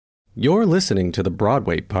You're listening to the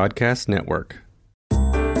Broadway Podcast Network.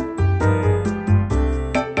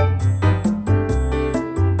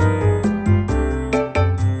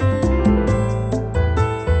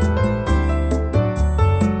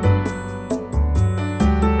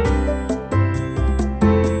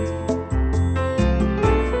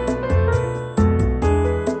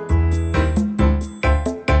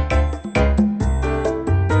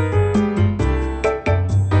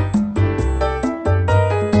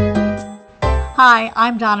 Hi,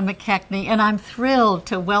 I'm Donna McKechnie, and I'm thrilled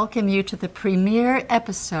to welcome you to the premiere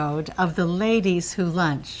episode of The Ladies Who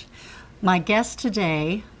Lunch. My guests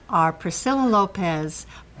today are Priscilla Lopez,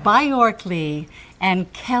 Baayork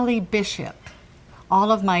and Kelly Bishop,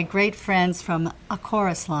 all of my great friends from A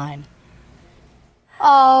Chorus Line.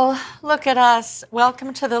 Oh, look at us.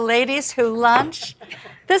 Welcome to The Ladies Who Lunch.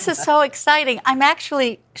 This is so exciting. I'm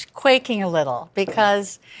actually quaking a little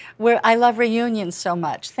because I love reunions so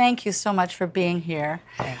much. Thank you so much for being here.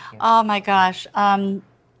 Thank you. Oh, my gosh. I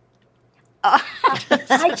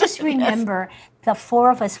just remember the four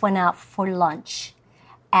of us went out for lunch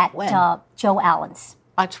at Joe Allen's.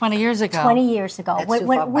 20 years ago. 20 years ago. That's When too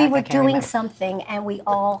far we back, were I can't doing remember. something and we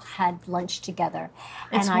all had lunch together.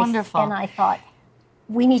 It's and wonderful. And I thought,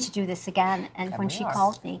 we need to do this again. And when she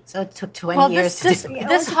called me. So it took 20 years to do it.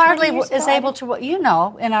 This was hardly 20 years is ago. able to, in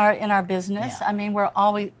our business. Yeah. I mean, we're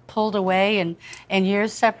always pulled away and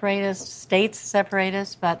years separate us, states separate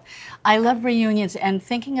us. But I love reunions and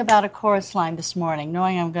thinking about A Chorus Line this morning,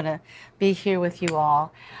 knowing I'm going to be here with you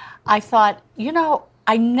all. I thought,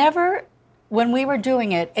 I never, when we were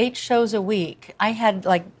doing it, 8 shows a week, I had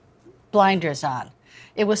like blinders on.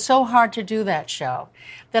 It was so hard to do that show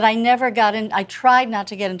that I never got in. I tried not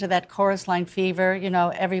to get into that chorus line fever,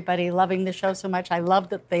 everybody loving the show so much. I loved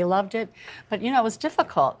that they loved it. But, it was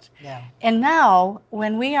difficult. Yeah. And now,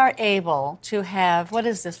 when we are able to have,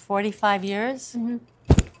 45 years?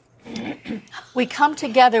 Mm-hmm. We come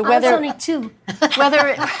together, I was only 2. whether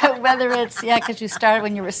it's, because you started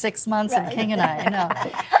when you were 6 months, and King and I know.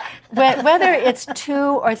 Whether it's 2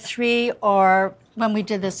 or 3 or when we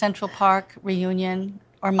did the Central Park reunion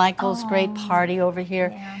or Michael's great party over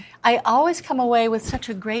here, yeah. I always come away with such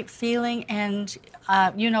a great feeling, and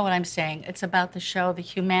you know what I'm saying. It's about the show, the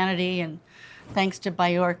humanity, and thanks to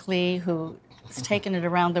Baayork who has taken it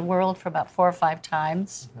around the world for about 4 or 5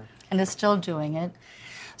 times and is still doing it.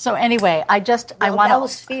 So anyway, I want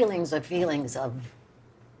Those feelings are feelings of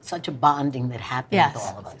such a bonding that happened Yes. with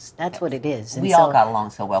all of us. That's what it is. And We all got along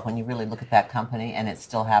so well. When you really look at that company, and it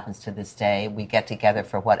still happens to this day, we get together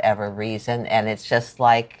for whatever reason, and it's just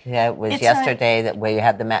like it was yesterday that we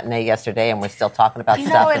had the matinee yesterday, and we're still talking about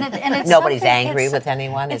stuff. And it's nobody's something- angry with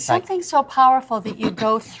anyone. It's like something so powerful that you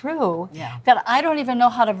go through that I don't even know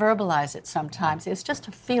how to verbalize it sometimes. It's just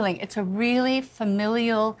a feeling. It's a really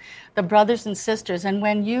familial, the brothers and sisters. And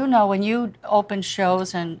when you open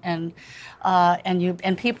shows and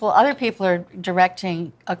other people are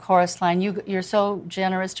directing A Chorus Line, you're so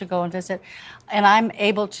generous to go and visit. And I'm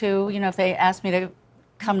able to, if they ask me to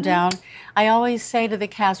come down, I always say to the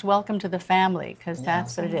cast, welcome to the family, because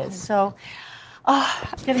that's what it is. So,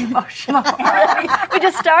 I'm getting emotional already. We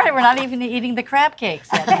just started. We're not even eating the crab cakes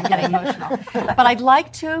yet. I'm getting emotional. But I'd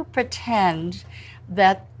like to pretend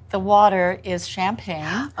that the water is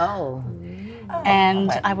champagne. Oh.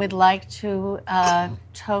 And I would like to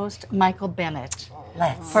toast Michael Bennett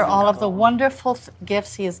for all of the wonderful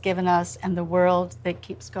gifts he has given us and the world that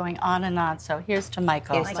keeps going on and on. So here's to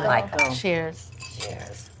Michael. Here's to Michael. Cheers.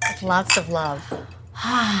 Cheers. With lots of love.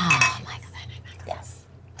 Michael Bennett. Yes.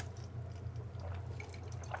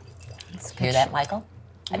 Hear that, Michael?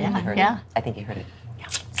 I think you heard it. I think you heard it.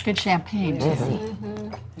 It's good champagne.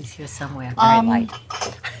 He's here somewhere. Very light.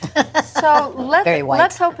 So Very white.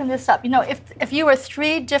 let's open this up. If you were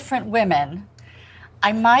 3 different women,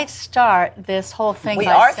 I might start this whole thing We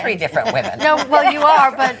by are saying, 3 different women. No, well, you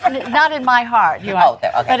are, but not in my heart. You are. Oh,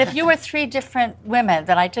 okay. But if you were 3 different women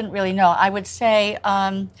that I didn't really know, I would say,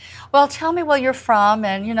 well, tell me where you're from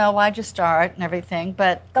and, why'd you start and everything.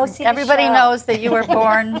 But Go see the everybody show. knows that you were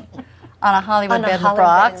born on a Hollywood On a bed in the Hollywood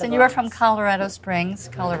Bronx, bed in the and you were from Bronx. Colorado Springs,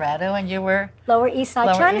 Colorado, and you were Lower East Side,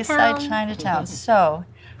 Lower East Side Chinatown. Chinatown. So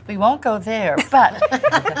we won't go there. But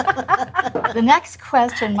the next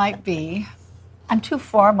question might be, I'm too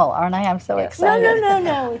formal, aren't I? I'm so excited.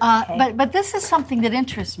 No. It's okay. But this is something that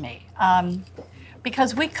interests me.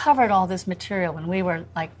 Because we covered all this material when we were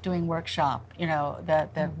doing workshop,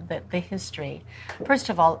 the history. First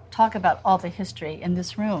of all, talk about all the history in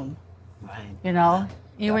this room. Right.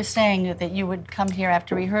 You were saying that you would come here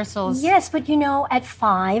after rehearsals. Yes, but at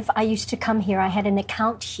 5, I used to come here. I had an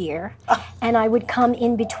account here, and I would come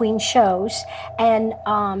in between shows. And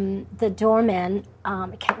the doorman,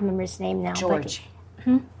 I can't remember his name now. George.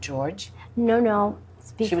 George? No,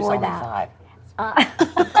 it's before She was only that.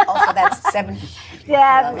 5. Also, that's 7.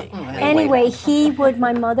 Yeah. Anyway,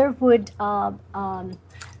 my mother would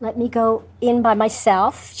let me go in by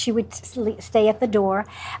myself. She would stay at the door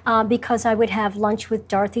because I would have lunch with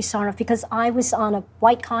Dorothy Sarnoff because I was on a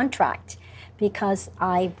white contract because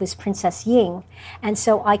I was Princess Ying. And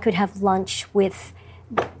so I could have lunch with...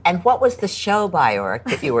 And what was the show, Baayork,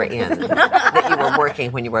 that you were in, that you were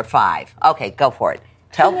working when you were 5? Okay, go for it.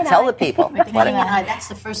 Tell the people. That's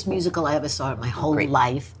the first musical I ever saw in my whole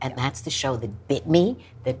life, and that's the show that bit me,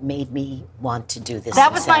 that made me want to do this.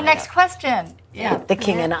 That was my next question. Yeah, The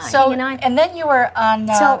King and I. So, and then you were on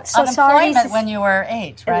unemployment when you were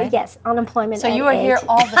 8, right? Yes, unemployment. So you were here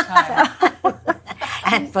all the time.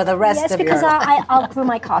 And for the rest of your because I outgrew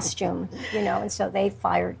my costume, and so they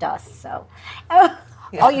fired us. So.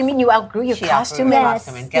 Oh, you mean you outgrew your costume? Yes.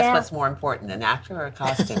 And guess what's more important, an actor or a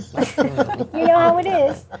costume? You know how it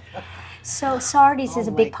is. So Sardi's is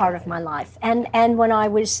a big part of my life. And when I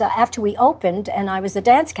was, after we opened and I was the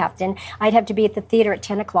dance captain, I'd have to be at the theater at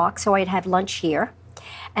 10 o'clock, so I'd have lunch here.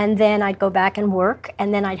 And then I'd go back and work,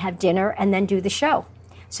 and then I'd have dinner, and then do the show.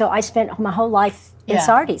 So I spent my whole life in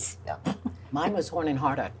Sardi's. Yeah. Mine was Horn and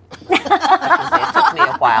Harder. It took me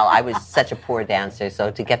a while. I was such a poor dancer,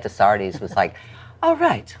 so to get to Sardi's was like, all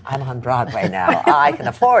right, I'm on Broadway now. I can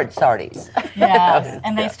afford Sardi's. Yes,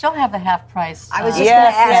 and they still have the half price. I was just going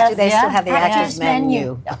to ask, do they still have the actor's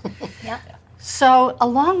menu? Yeah. So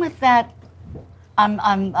along with that,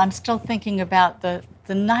 I'm still thinking about the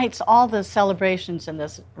nights, all the celebrations in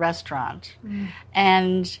this restaurant,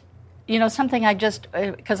 and something I just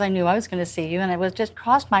because I knew I was going to see you, and it was just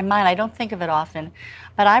crossed my mind. I don't think of it often,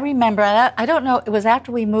 but I remember. I don't know. It was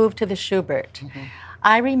after we moved to the Schubert.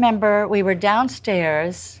 I remember we were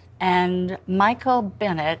downstairs, and Michael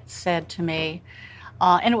Bennett said to me,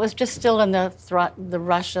 and it was just still in the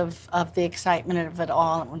rush of the excitement of it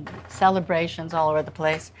all, and celebrations all over the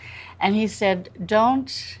place, and he said,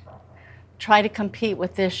 "Don't try to compete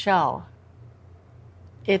with this show.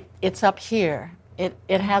 It's up here.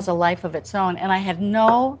 It has a life of its own." And I had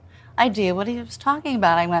no idea what he was talking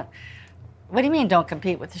about. I went, "What do you mean, don't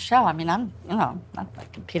compete with the show? I mean, I'm not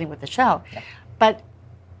competing with the show." Yeah. But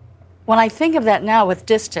when I think of that now with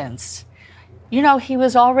distance, he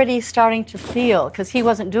was already starting to feel, because he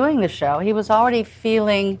wasn't doing the show, he was already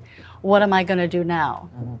feeling, what am I going to do now?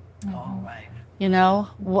 Mm-hmm. All right.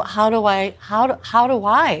 How do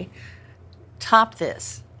I top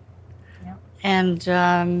this? Yeah.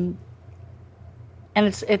 And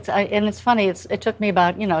it's funny. It took me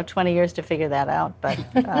about 20 years to figure that out, but.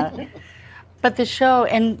 But the show,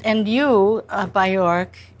 and you, Baayork,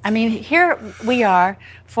 I mean, here we are,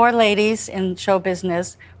 4 ladies in show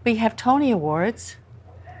business. We have Tony Awards.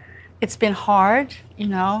 It's been hard,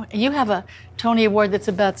 You have a Tony Award that's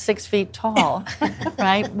about 6 feet tall,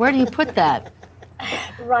 right? Where do you put that?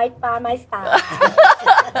 Right by my side.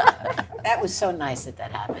 That was so nice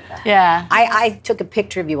that happened. Yeah. I took a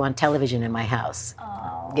picture of you on television in my house,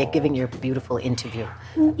 giving your beautiful interview.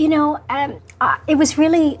 It was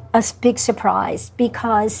really a big surprise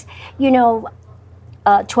because,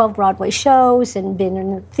 12 Broadway shows and been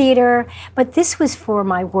in the theater, but this was for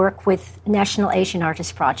my work with National Asian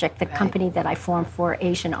Artists Project, the company that I formed for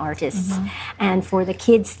Asian artists and for the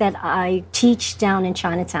kids that I teach down in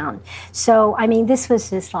Chinatown. So, this was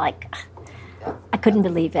just like, I couldn't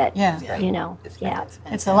believe it. Yeah.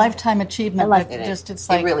 It's a lifetime achievement. It's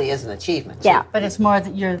like, it really is an achievement. Yeah. But it's more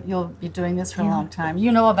that you'll be doing this for a long time.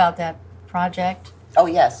 You know about that project? Oh,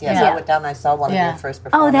 yes. I went down and I saw one of your first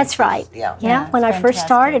performances. Oh, that's right. Yeah. When I first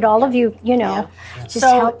started, all of you, just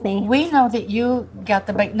helped me. We know that you got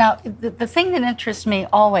the break. Now, the thing that interests me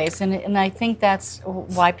always, and I think that's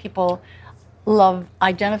why people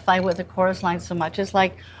identify with the chorus line so much, is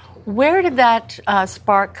like, where did that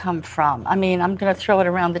spark come from? I'm going to throw it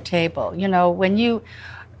around the table. When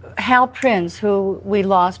Hal Prince, who we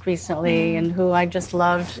lost recently and who I just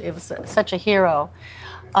loved, it was such a hero,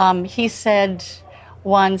 he said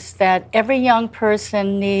once that every young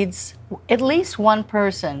person needs at least one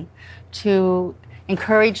person to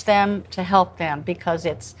encourage them, to help them, because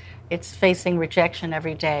it's facing rejection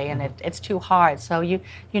every day and it's too hard. So you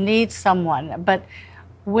need someone. But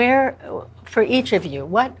for each of you,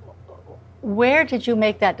 where did you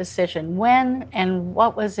make that decision? When, and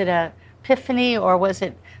what was it, a epiphany, or was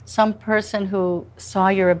it some person who saw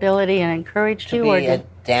your ability and encouraged you? Be or a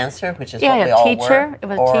dancer, which is what we all teacher. were. It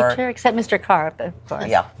was a teacher, except Mr. Karp, of course.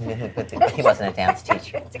 Yeah, he wasn't a dance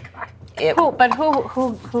teacher.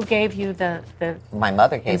 Who gave you the my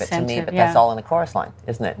mother gave incentive, it to me, but that's all in the chorus line,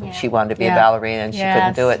 isn't it? Yeah. She wanted to be a ballerina, and she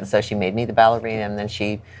couldn't do it, and so she made me the ballerina, and then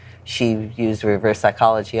she used reverse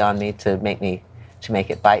psychology on me to make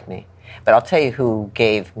it bite me. But I'll tell you who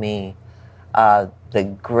gave me the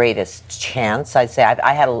greatest chance. I'd say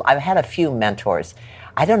I've had a few mentors.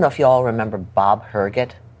 I don't know if you all remember Bob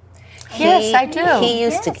Herget. Yes, I do. He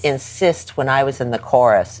used to insist when I was in the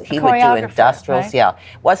chorus. He would do choreographer, industrials. right? Yeah,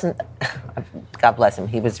 wasn't God bless him.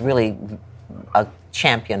 He was really a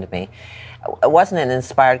champion to me. It wasn't an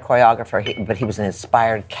inspired choreographer, but he was an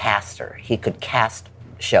inspired caster. He could cast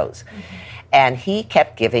shows. And he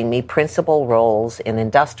kept giving me principal roles in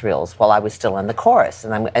industrials while I was still in the chorus.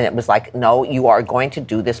 And it was like, no, you are going to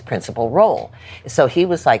do this principal role. So he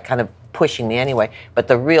was like kind of pushing me anyway. But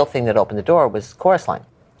the real thing that opened the door was chorus line.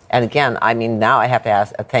 And again, I mean, now I have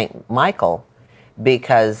to thank Michael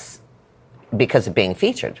because of being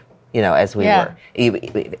featured, as we were.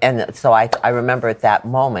 And so I remember at that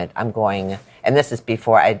moment, I'm going, and this is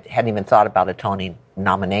before I hadn't even thought about a Tony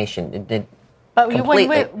nomination. But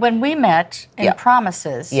when we met in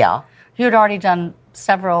Promises, you had already done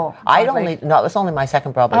several. It was only my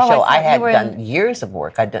second Broadway show. I had done years of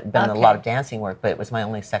work. I'd done a lot of dancing work, but it was my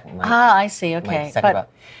only second. I see. Okay, but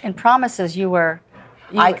in Promises,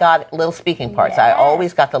 I got little speaking parts. I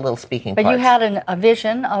always got the little speaking parts. But you had a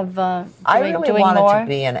vision of I really wanted more? to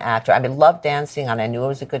be an actor. I mean, loved dancing, and I knew I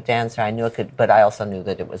was a good dancer. I knew it could, but I also knew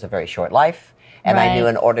that it was a very short life, and I knew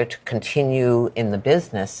in order to continue in the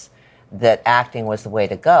business, that acting was the way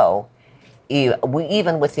to go,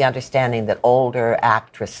 even with the understanding that older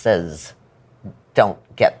actresses don't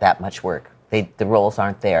get that much work. The roles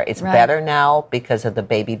aren't there. It's better now because of the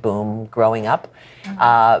baby boom growing up.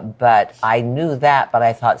 But I knew that, but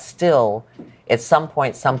I thought still, at some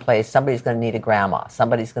point, someplace, somebody's going to need a grandma.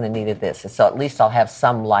 Somebody's going to need this. So at least I'll have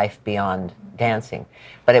some life beyond dancing.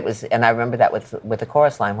 But it was, and I remember that with the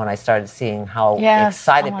chorus line when I started seeing how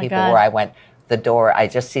excited people were. I went, I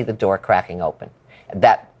just see the door cracking open.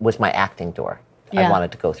 That was my acting door. I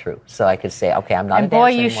wanted to go through, so I could say, "Okay, I'm not a dancer anymore."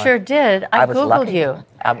 And boy, you anymore. Sure did. I googled lucky. you,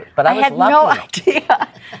 but I had lucky. no idea.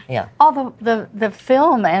 Yeah. All the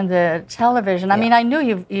film and the television. I mean, I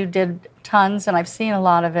knew you did tons, and I've seen a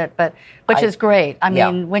lot of it, which is great. I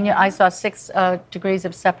mean, when I saw 6 Degrees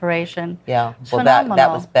of Separation. Yeah, well, phenomenal.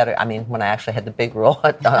 that was better. I mean, when I actually had the big role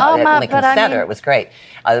at Lincoln Center, it was great.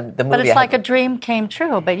 The movie, but it's like a dream came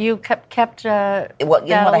true. But you kept. Well,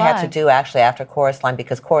 you know what I had to do actually after Chorus Line,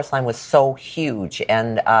 because Chorus Line was so huge,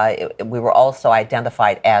 and we were also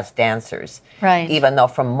identified as dancers. Right. Even though,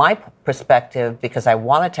 from my perspective, because I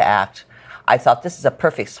wanted to act, I thought this is a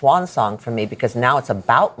perfect swan song for me, because now it's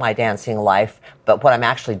about my dancing life, but what I'm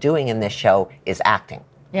actually doing in this show is acting.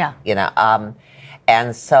 Yeah.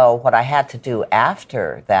 And so what I had to do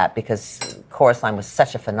after that, because Chorus Line was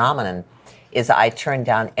such a phenomenon, is I turned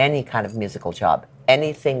down any kind of musical job,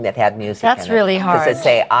 anything that had music That's in it. really hard. Because they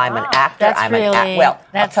say, I'm an actor, That's I'm really, an actor. Well,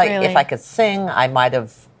 I'll tell you, really... if I could sing, I might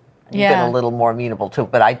have been a little more amenable to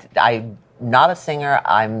it, but I'm not a singer.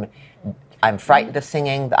 I'm frightened of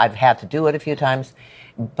singing. I've had to do it a few times.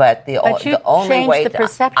 But the only way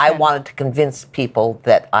I wanted to convince people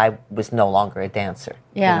that I was no longer a dancer.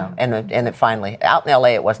 Yeah. And it finally, out in LA,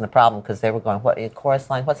 it wasn't a problem, because they were going, "What, chorus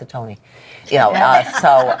line? What's a Tony?" So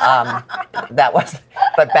that was,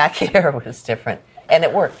 but back here it was different. And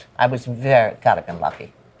it worked. I was I've been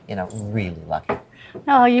lucky, really lucky.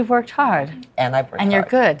 No, you've worked hard. And I've worked hard. And you're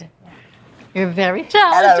good. You're very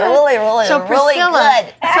talented. And really, so really Priscilla,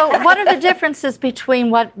 good. So what are the differences between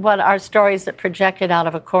what are stories that projected out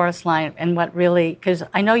of a chorus line and what really, because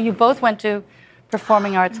I know you both went to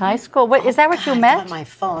Performing Arts High School. Is that what you met? On my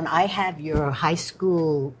phone, I have your high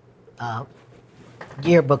school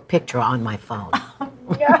yearbook picture on my phone.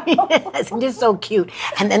 Isn't it so cute?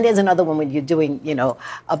 And then there's another one when you're doing,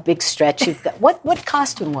 a big stretch. You've got what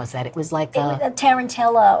costume was that? It was like a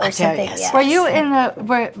Tarantella or something. Yes. Were you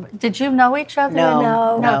did you know each other?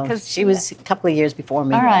 No, because she was a couple of years before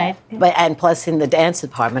me. All right. And plus in the dance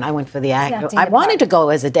department, I went for the actor. I wanted to go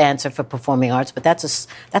as a dancer for performing arts, but that's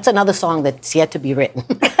another song that's yet to be written.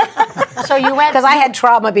 So you went because I had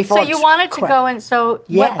trauma before. So you wanted to go and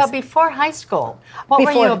but before high school, what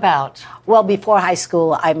were you about? Well, before high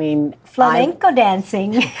school, I mean flamenco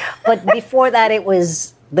dancing. But before that, it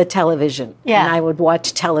was the television. Yeah. And I would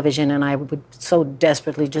watch television, and I would so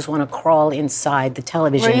desperately just want to crawl inside the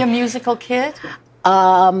television. Were you a musical kid?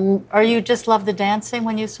 Or you just loved the dancing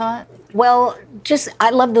when you saw it? Well, I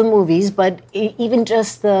love the movies, but even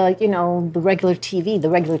just the regular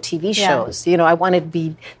TV shows. I wanted to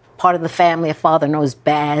be part of the family. A father knows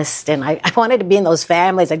best, and I wanted to be in those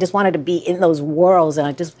families. I just wanted to be in those worlds, and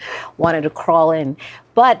I just wanted to crawl in.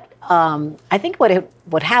 But I think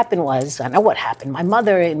what happened was, I know what happened. My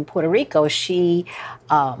mother in Puerto Rico, she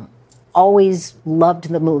always loved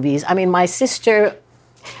the movies. I mean, my sister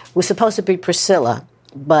was supposed to be Priscilla,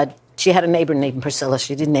 but she had a neighbor named Priscilla.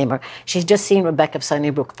 She didn't name her. She'd just seen Rebecca of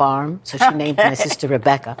Sunnybrook Farm, so she named my sister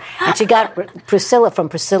Rebecca. And she got Priscilla from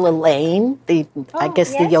Priscilla Lane, the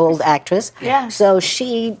old actress. Yeah. So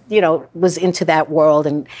she, was into that world.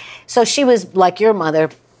 And so she was, like your mother,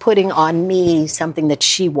 putting on me something that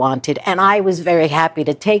she wanted. And I was very happy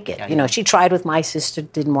to take it. She tried with my sister,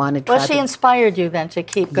 didn't want to try. Well, she inspired you then to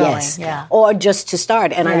keep going. Yes. Yeah. Or just to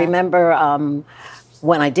start. And I remember...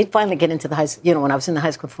 when I did finally get into the high school, when I was in the high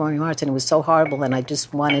school of performing arts, and it was so horrible, and I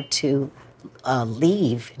just wanted to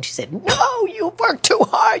leave. And she said, "No, you worked too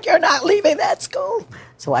hard. You're not leaving that school."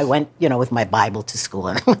 So I went, with my Bible to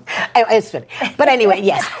school. But anyway,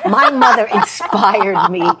 yes, my mother inspired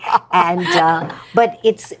me. And but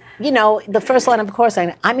it's, the first line, of course,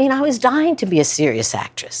 I was dying to be a serious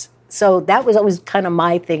actress. So that was always kind of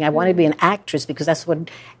my thing. I wanted to be an actress because that's what,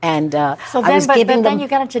 and I was giving them. But then you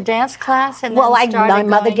got into dance class, and my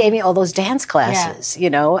mother gave me all those dance classes,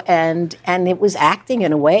 and it was acting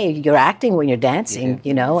in a way. You're acting when you're dancing,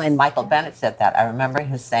 And Michael Bennett said that. I remember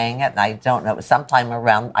him saying it, and I don't know. It was sometime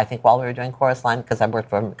around, I think, while we were doing Chorus Line, because I worked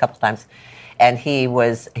for him a couple of times, and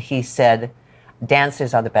he said,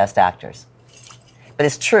 dancers are the best actors. But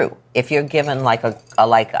it's true. If you're given like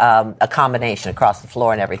a combination across the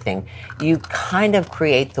floor and everything, you kind of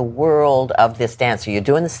create the world of this dancer. You're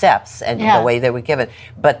doing the steps and the way they were given.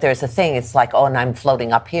 But there's a thing. It's like, and I'm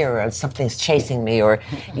floating up here, or something's chasing me, or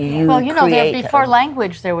you. Well, before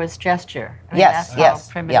language, there was gesture. That's how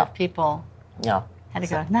primitive people. Yeah. Had to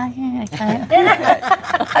go.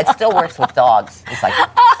 It still works with dogs. It's like.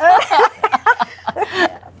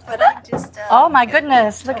 But I just. Oh my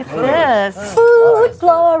goodness! Look at this. Food,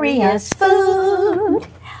 glorious food.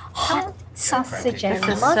 Hot sausage and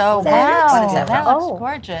This is muffins. so wow. What is that? That looks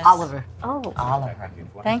gorgeous. Oliver. Oh. Oliver.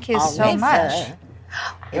 Thank you so much.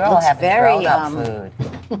 You're all having grown-up food.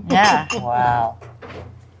 Yeah. Wow.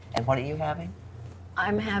 And what are you having?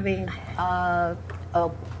 I'm having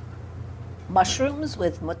mushrooms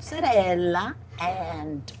with mozzarella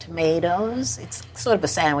and tomatoes. It's sort of a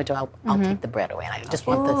sandwich. I'll take the bread away. I just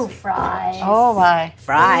want Ooh, the fries. Oh my.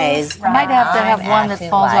 fries. You might have to have one that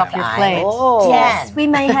falls off your plate. Oh. Yes, we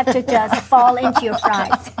may have to just fall into your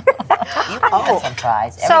fries. You can have some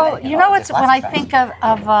fries. So Everybody what's gets when lots I of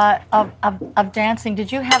fries. think of dancing?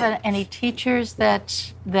 Did you have any teachers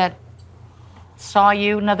that saw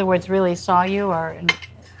you? In other words, really saw you, or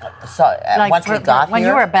So once we got when here,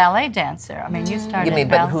 you were a ballet dancer? I mean, you started. you mean,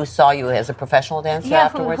 but who saw you as a professional dancer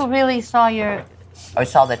afterwards? who really saw your? Or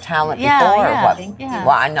saw the talent Yeah, before? yeah, Or what? yeah.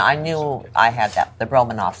 Well, I knew I had that. The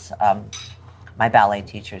Romanoffs, my ballet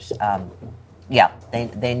teachers,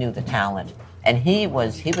 they knew the talent. And he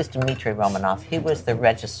was Dmitry Romanoff. He was the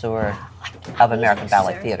regisseur of American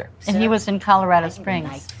Ballet Theater. And he was in Colorado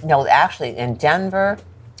Springs. No, actually, in Denver,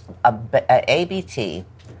 ABT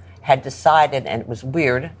had decided, and it was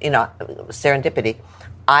weird, serendipity.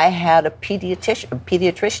 I had a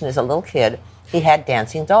pediatrician as a little kid. He had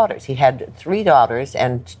dancing daughters. He had 3 daughters,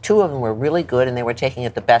 and 2 of them were really good, and they were taking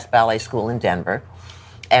at the best ballet school in Denver.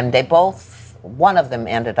 And one of them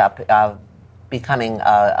ended up becoming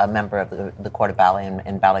a member of the Court of Ballet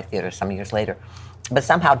and Ballet Theater some years later. But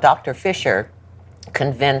somehow Dr. Fisher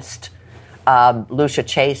convinced Lucia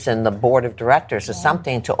Chase and the board of directors or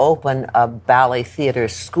something to open a ballet theater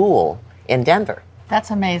school in Denver. That's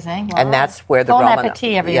amazing. Wow. And that's where the Bon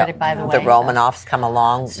appetit, everybody, by the way. The Romanoffs come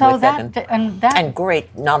along with it. And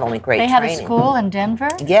great, not only great they training. had a school in Denver?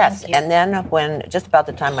 Yes, and then when, just about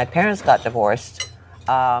the time my parents got divorced,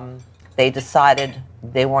 they decided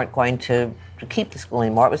they weren't going to keep the school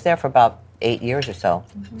anymore. It was there for about 8 years or so.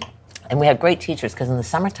 Mm-hmm. And we had great teachers, because in the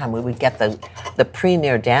summertime we would get the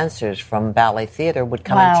premier dancers from ballet theater would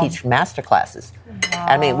come and teach master classes. Wow.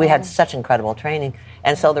 I mean, we had such incredible training.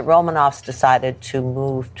 And so the Romanoffs decided to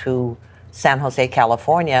move to San Jose,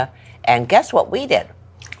 California. And guess what we did?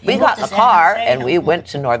 We got in the car and we went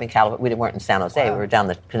to Northern California. We weren't in San Jose. Wow. We were down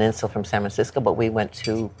the peninsula from San Francisco, but we went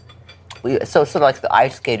to... So sort of like the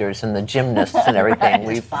ice skaters and the gymnasts and everything.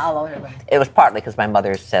 We followed everybody. It was partly because my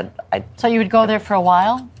mother said... So you would go there for a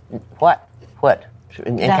while? What?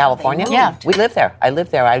 In California? Yeah. We lived there. I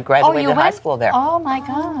lived there. I graduated high school there. Oh, my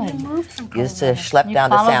God. You moved from Used to schlep down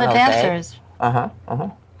to San Jose. Follow the dancers.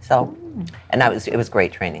 So So, and it was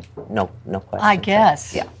great training. No question. I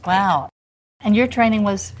guess. Yeah. Wow. And your training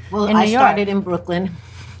was in New York. I started in Brooklyn,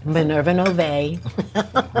 Minerva Nove.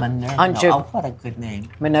 Oh, what a good name.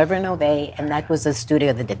 Minerva Nove, and that was a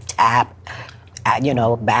studio that did tap,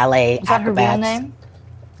 ballet, Is that her real acrobats. name?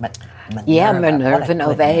 Minerva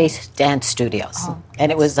Nove Dance Studios.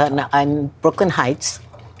 And it was on Brooklyn Heights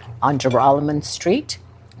on Geralman Street.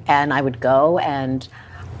 And I would go and,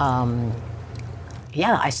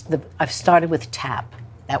 I started with tap.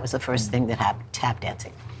 That was the first thing that happened, tap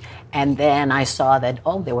dancing. And then I saw that,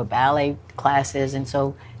 there were ballet classes. And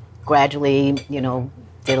so gradually,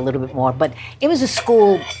 did a little bit more. But it was a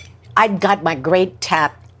school, I got my great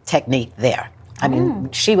tap technique there. I mean,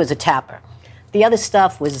 she was a tapper. The other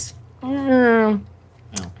stuff was, but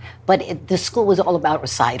the school was all about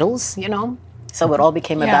recitals, So it all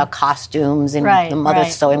became about costumes and the mother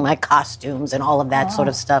sewing my costumes and all of that sort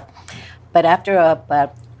of stuff. But after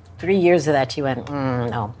about 3 years of that, she went,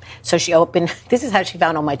 no. So she opened, this is how she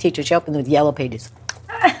found all my teachers. She opened with Yellow Pages.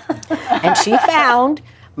 And she found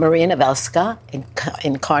Maria Novelska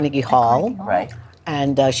in Carnegie Hall. Right.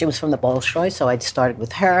 And she was from the Bolshoi, so I started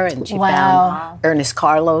with her, and she found Ernest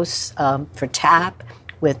Carlos for tap.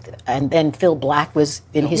 And then Phil Black was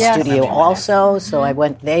in his studio also, so I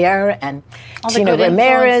went there. And Tina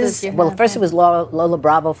Ramirez, first it was Lola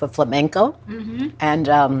Bravo for flamenco,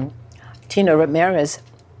 and Tina Ramirez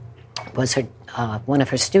was one of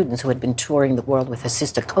her students who had been touring the world with her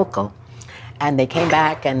sister Coco. And they came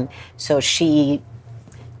back, and so she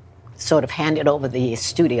sort of handed over the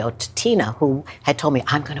studio to Tina, who had told me,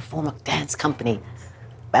 I'm going to form a dance company.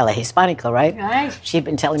 Ballet Hispanico, right? Right. She'd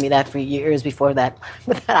been telling me that for years before that.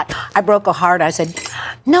 I broke her heart. I said,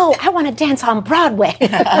 no, I want to dance on Broadway.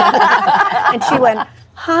 And she went,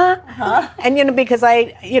 huh? And, because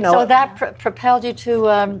So that propelled you to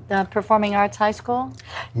the Performing Arts High School?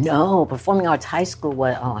 No, Performing Arts High School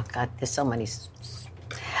was, oh, God, there's so many.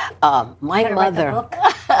 My mother.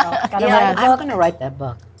 I'm going to write that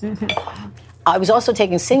book. I was also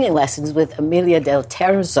taking singing lessons with Amelia Del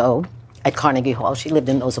Terzo at Carnegie Hall. She lived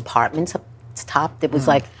in those apartments up top. It was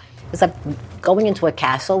like going into a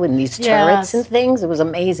castle in these turrets and things. It was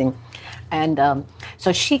amazing. And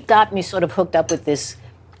so she got me sort of hooked up with this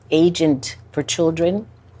agent for children.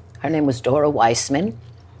 Her name was Dora Weissman.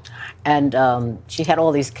 And she had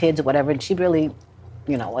all these kids or whatever, and she really,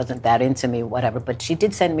 wasn't that into me, whatever. But she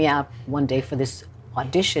did send me out one day for this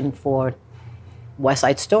audition for West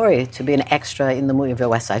Side Story, to be an extra in the movie of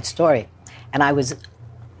West Side Story. And I was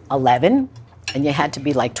 11, and you had to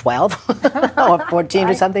be like 12 or 14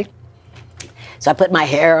 or something. So I put my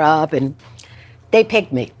hair up, and they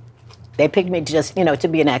picked me. They picked me just, to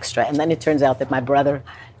be an extra. And then it turns out that my brother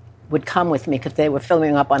would come with me because they were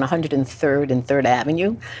filming up on 103rd and 3rd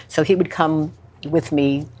Avenue. So he would come with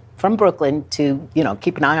me from Brooklyn to,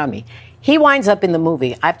 keep an eye on me. He winds up in the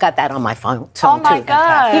movie. I've got that on my phone, too. Oh, my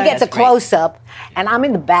God. He gets a close-up, and I'm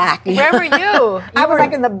in the back. Where were you? I was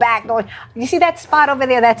like in the back going, you see that spot over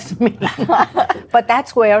there? That's me. But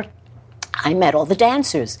that's where I met all the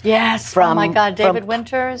dancers. Yes. Oh, my God. David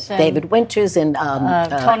Winters. And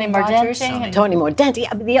Tony Mordenti. Tony Mordenti.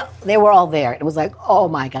 I mean, they were all there. It was like, oh,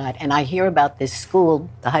 my God. And I hear about this school,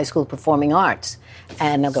 the High School of Performing Arts.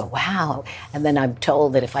 And I go, wow. And then I'm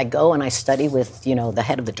told that if I go and I study with, the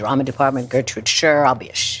head of the drama department, Gertrude Scher, I'll be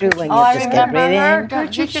a shoo, and you'll just get right in.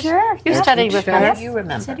 Gertrude Scher. You studied with her. How do you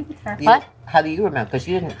remember? Studied with her. What? How do you remember? Because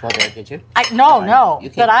you didn't go there, did you? No.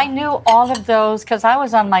 But I knew all of those because I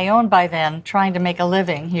was on my own by then, trying to make a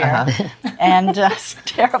living here, and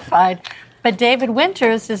terrified. But David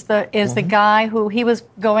Winters is the guy who he was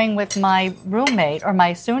going with my roommate or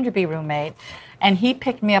my soon-to-be roommate. And he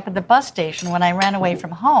picked me up at the bus station when I ran away from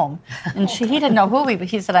home. And he didn't know who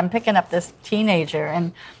he said, I'm picking up this teenager.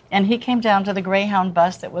 And he came down to the Greyhound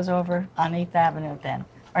bus that was over on 8th Avenue then.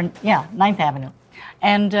 9th Avenue.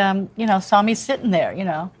 And, saw me sitting there,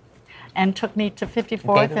 and took me to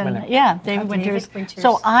 54th. David Winters.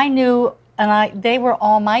 So I knew, and they were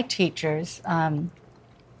all my teachers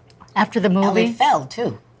after the movie. Elliot Feld,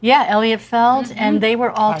 too. Yeah, Elliot Feld, and they were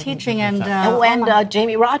all teaching, and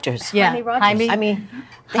Jamie Rogers. Yeah, Jaime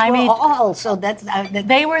They were all. So that's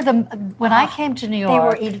they were when I came to New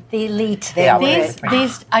York. They were the elite.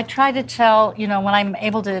 These I try to tell, when I'm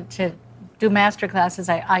able to do master classes,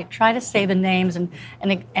 I try to say the names and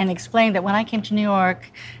explain that when I came to New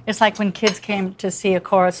York, it's like when kids came to see a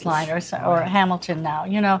chorus line or Hamilton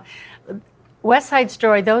now. West Side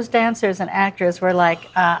Story, those dancers and actors were like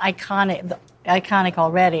iconic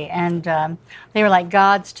already, and they were like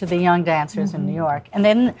gods to the young dancers in New York. And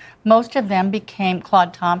then most of them became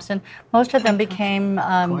Claude Thompson. Most of them became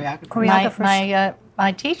choreographers.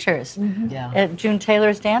 my teachers Yeah. at June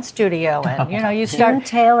Taylor's dance studio, and you start June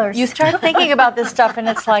Taylor's. you start thinking about this stuff, and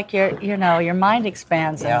it's like your mind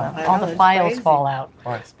expands and I all know, the it's files crazy. fall out.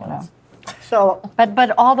 Or explodes. So,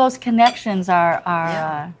 But all those connections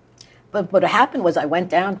are but what happened was I went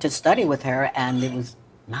down to study with her, and it was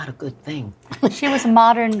not a good thing. she was a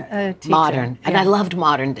modern teacher. Modern, and I loved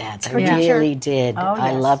modern dance. I really did. Oh,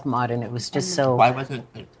 I yes. loved modern. It was just so. Why wasn't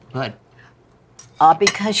it good?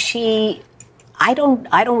 Because I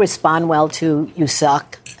don't respond well to you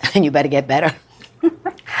suck and you better get better.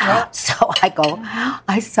 So I go,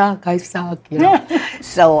 I suck.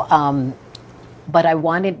 So, but I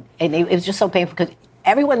wanted, and it was just so painful because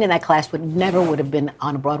everyone in that class would have been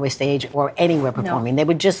on a Broadway stage or anywhere performing. They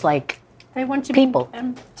would just like They went to people.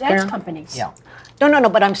 dance companies. Yeah. No.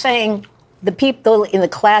 But I'm saying the people in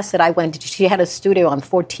the class that I went to, she had a studio on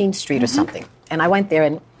 14th Street or something, and I went there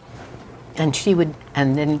and she would,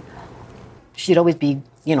 and then she'd always be,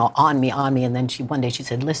 on me, and then one day she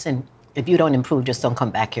said, "Listen, if you don't improve, just don't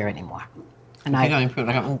come back here anymore." And I don't improve.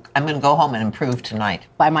 I'm going to go home and improve tonight.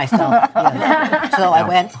 by myself. Yeah. So I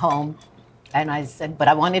went home, and I said, but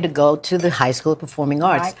I wanted to go to the High School of Performing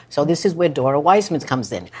Arts. Right. So this is where Dora Weissman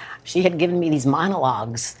comes in. She had given me these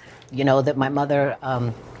monologues, that my mother,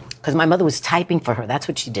 because my mother was typing for her. That's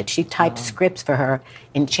what she did. She typed scripts for her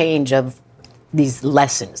in change of these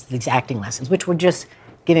lessons, these acting lessons, which were just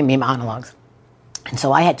giving me monologues. And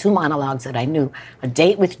so I had 2 monologues that I knew: A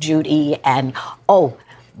Date with Judy and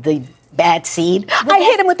the bad seed. I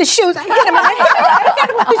hit him with the shoes. I hit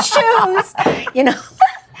him with the shoes.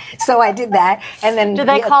 So I did that, and then Do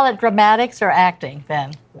they call it dramatics or acting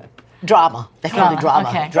then? drama? They call it drama.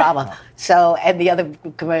 Okay. Drama. So, and the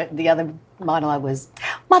other monologue was,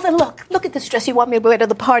 "Mother, look at this dress you want me to wear to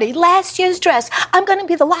the party. Last year's dress. I'm going to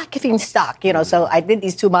be the laughing stock." So I did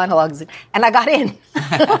these 2 monologues, and I got in.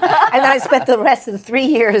 And then I spent the rest of the 3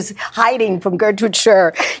 years hiding from Gertrude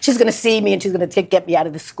Scher. She's going to see me, and she's going to get me out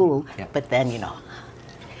of the school. Yeah. But then,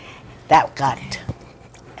 that got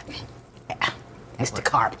Mr.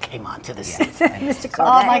 Carp came onto the scene. Mr.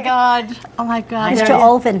 Carter. Oh my God! Mr.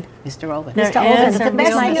 Olvin. Mr. Owen. There Mr. is Olvin, a the best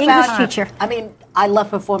real my Mr. English Carter. teacher. I mean, I love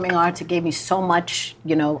performing arts. It gave me so much,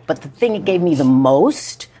 but the thing it gave me the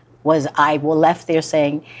most was I left there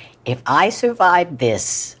saying, if I survive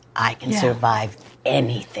this, I can survive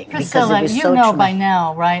anything. Priscilla, because it was you so know traumatic. by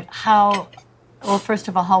now, right? Well, first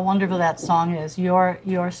of all, how wonderful that song is,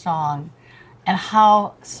 your song, and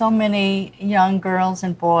how so many young girls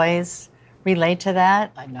and boys relate to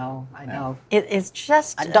that. I know. It's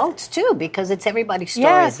just Adults too, because it's everybody's story.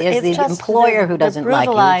 Yes, There's it's the just employer who the doesn't like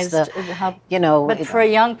you. It's brutalized, the, but for a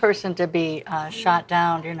young person to be shot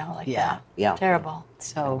down, like Yeah, that, yeah. terrible.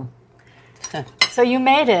 so. So you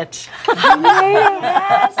made it. And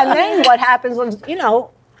then what happens was,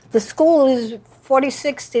 the school is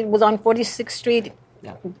 46th. It was on 46th Street,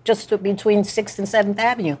 just between 6th and 7th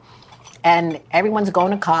Avenue, and everyone's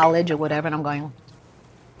going to college or whatever. And I'm going,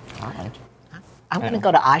 College. I'm going to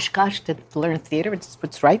go to Oshkosh to learn theater.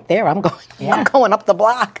 It's right there. I'm going. I'm going up the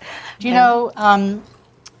block. Do you know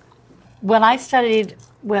when I studied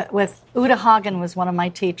with Uta Hagen was one of my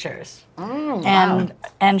teachers,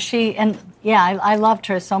 and she I loved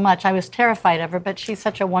her so much. I was terrified of her, but she's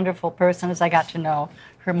such a wonderful person as I got to know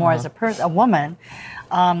her more as a woman.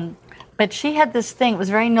 But she had this thing. It was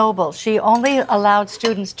very noble. She only allowed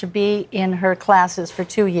students to be in her classes for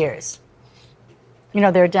 2 years.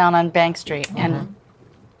 They're down on Bank Street, and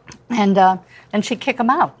she'd kick them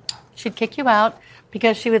out. She'd kick you out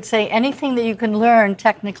because she would say anything that you can learn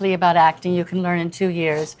technically about acting, you can learn in 2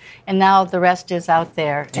 years, and now the rest is out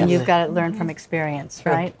there, and you've got to learn from experience,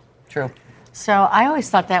 right? True. So I always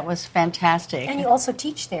thought that was fantastic. And you also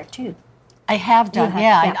teach there, too. I have done,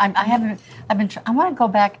 yeah. I haven't. I want to go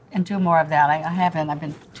back and do more of that. I haven't. I've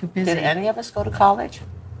been too busy. Did any of us go to college?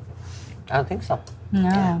 I don't think so.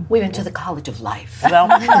 No. We went to the College of Life, Well,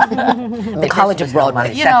 the College of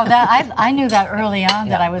Broadway. That I knew that early on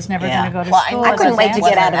that I was never going to go to Well, school. I as couldn't a wait to dancer.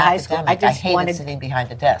 get out of high school. I just hated wanted- sitting behind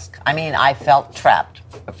a desk. I mean, I felt trapped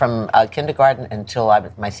from kindergarten until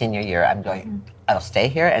my senior year. I'm going, I'll stay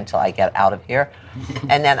here until I get out of here.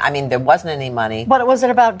 And then, there wasn't any money. But was it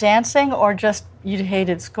about dancing or just you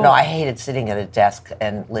hated school? No, I hated sitting at a desk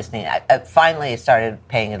and listening. I finally started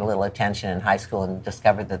paying it a little attention in high school and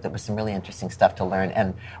discovered that there was some really interesting stuff to learn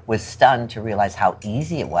and was stunned to realize how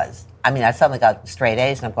easy it was. I suddenly got straight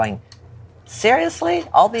A's and I'm going, seriously?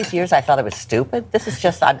 All these years I thought it was stupid?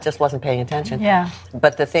 I just wasn't paying attention. Yeah.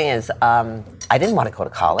 But the thing is, I didn't want to go to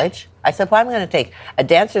college. I said, well, I'm going to take, a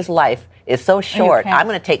dancer's life is so short. can't. I'm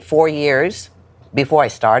going to take 4 years before I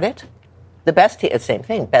start it. The best, same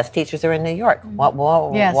thing, best teachers are in New York.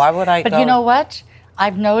 Yes. Why would I go? But you know what?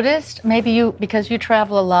 I've noticed, maybe you, because you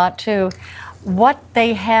travel a lot too, what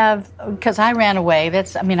they have, because I ran away.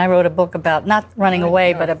 I wrote a book about, not running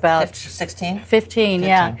away, but about 16? 15,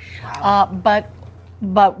 yeah. Wow.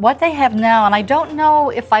 But what they have now, and I don't know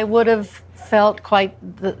if I would have felt quite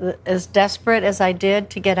as desperate as I did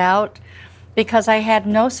to get out, because I had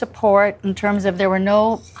no support in terms of there were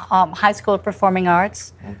no high school of performing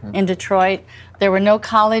arts in Detroit. There were no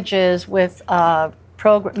colleges with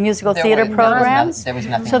musical theater programs. There was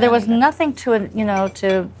nothing. So there was nothing to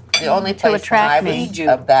the only place attract when I was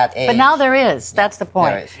of that age. But now there is. That's the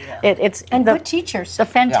point. There is. It's and good teachers. The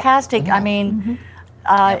fantastic. I mean.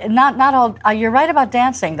 Not all. You're right about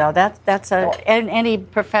dancing, though. That's any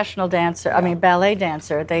professional dancer. I mean, ballet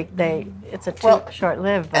dancer. It's too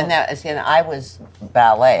short-lived. And I was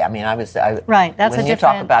ballet. I mean, right. That's when you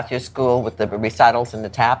talk about your school with the recitals and the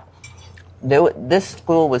tap. This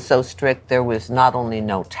school was so strict. There was not only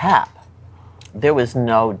no tap, there was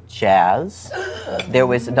no jazz. There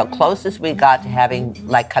was the closest we got to having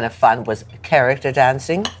kind of fun was character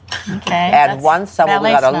dancing. Okay. And one summer we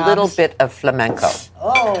got snobs. a little bit of flamenco.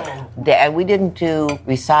 Oh. And we didn't do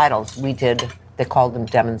recitals. They called them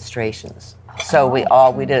demonstrations. So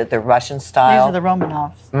we did it the Russian style. These are the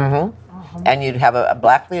Romanovs. Mm-hmm. And you'd have a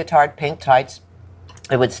black leotard, pink tights.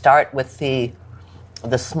 It would start with the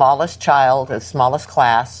smallest child, the smallest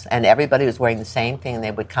class, and everybody was wearing the same thing. And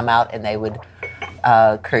they would come out and they would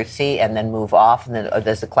curtsy and then move off. And then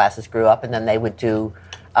as the classes grew up, and then they would do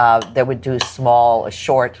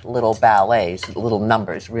short little ballets, little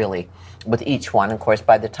numbers really, with each one. Of course,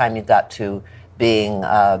 by the time you got to being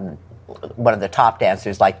one of the top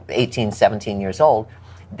dancers, like 18, 17 years old,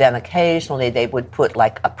 then occasionally they would put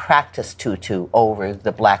a practice tutu over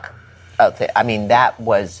the black outfit. I mean, that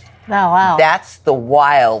was... Oh, wow. That's the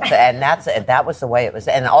wild, and that was the way it was.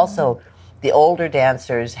 And also, the older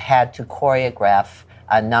dancers had to choreograph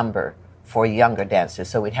a number for younger dancers,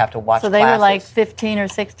 so we'd have to watch. So they classes. were like 15 or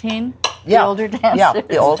 16. Yeah, the older dancers. Yeah,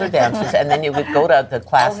 the older dancers, and then you would go to the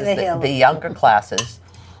classes, the younger classes,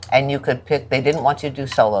 and you could pick. They didn't want you to do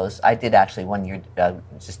solos. I did actually one year,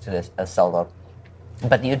 just did a solo,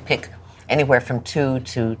 but you'd pick anywhere from 2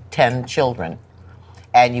 to 10 children.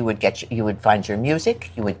 And you would find your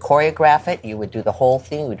music, you would choreograph it, you would do the whole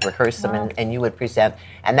thing, you would rehearse them, and you would present,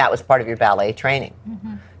 and that was part of your ballet training.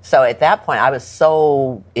 Mm-hmm. So at that point, I was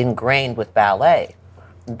so ingrained with ballet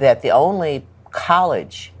that the only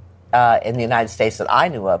college in the United States that I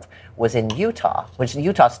knew of was in Utah, which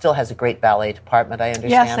Utah still has a great ballet department, I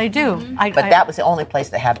understand. Yes, they do. Mm-hmm. But that was the only place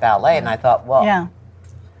that had ballet, and I thought, well... Yeah.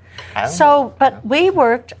 I don't know. But we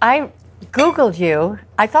worked... I Googled you.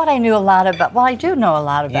 I thought I knew a lot about... Well, I do know a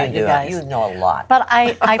lot about you guys. You know a lot. But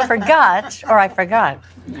I forgot.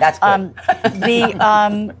 That's good.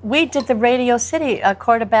 We did the Radio City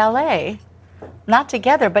Corps of Ballet. Not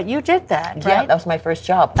together, but you did that, right? Yeah, that was my first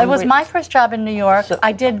job. It was my first job in New York. So,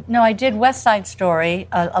 I did West Side Story,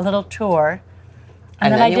 a little tour.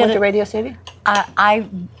 And then you went to Radio City?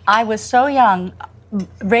 I was so young.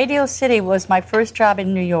 Radio City was my first job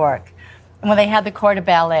in New York. When they had the Corps de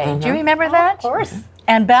Ballet. Mm-hmm. Do you remember that? Of course.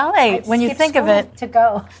 And ballet, when you think of it, to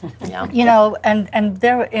go. Yeah. And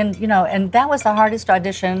that was the hardest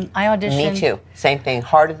audition. I auditioned. Me too. Same thing.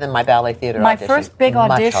 Harder than my ballet theater my audition. My first big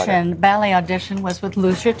audition, ballet audition, was with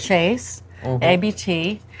Lucia Chase,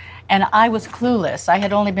 ABT, and I was clueless. I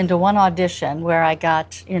had only been to one audition where I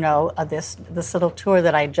got, this little tour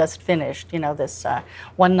that I just finished. This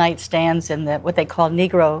one night stands in what they called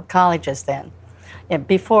Negro colleges then.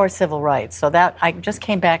 Before civil rights. So that I just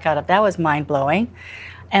came back out of that was mind-blowing.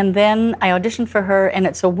 And then I auditioned for her, and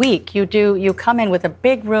it's a week. You come in with a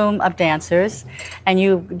big room of dancers and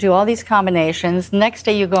you do all these combinations. Next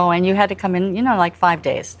day you go in, you had to come in, like 5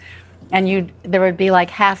 days. And there would be like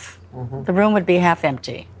half the room would be half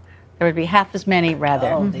empty. There would be half as many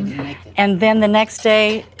rather. Oh, they didn't make it. And then the next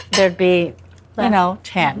day there'd be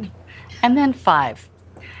 10. And then 5.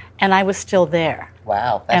 And I was still there.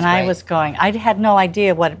 Wow, that's and great. I was going. I had no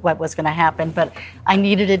idea what was going to happen, but I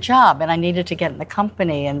needed a job, and I needed to get in the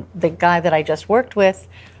company. And the guy that I just worked with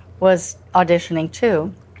was auditioning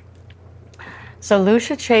too. So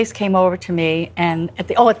Lucia Chase came over to me, and at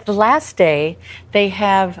the last day, they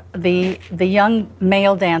have the young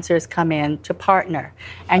male dancers come in to partner,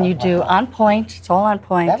 and you do on point. It's all on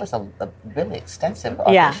point. That was a really extensive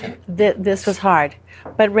audition. Yeah, this was hard.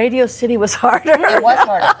 But Radio City was harder. It was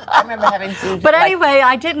harder. I remember having to. But anyway,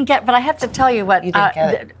 I didn't get. But I have to tell you what. You didn't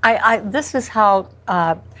get it. This is how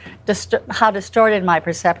distorted my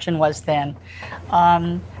perception was then.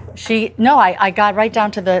 I got right down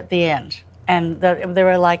to the end, and there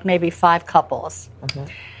were like maybe 5 couples. Mm-hmm.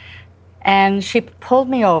 And she pulled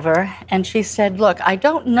me over and she said, look, I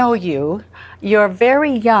don't know you. You're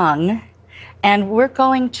very young, and we're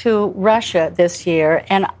going to Russia this year,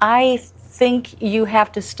 and I think you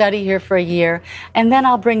have to study here for a year, and then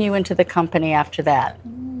I'll bring you into the company after that.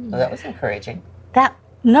 Well, that was encouraging.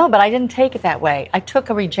 No, but I didn't take it that way. I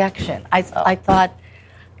took a rejection. I thought,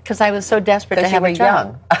 because I was so desperate to have a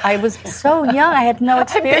job. Young. I was so young. I had no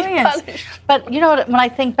experience. But you know, when I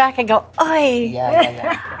think back, I go, "Oy."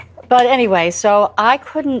 Yeah. But anyway, so I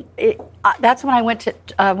couldn't. That's when I went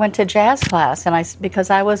to jazz class, and because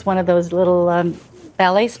I was one of those little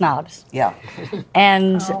ballet snobs. Yeah.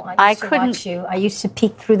 And I couldn't. Watch you. I used to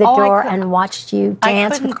peek through the door and watched you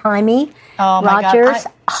dance with Jaime Rogers.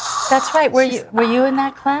 That's right. Were you in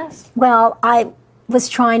that class? Well, I was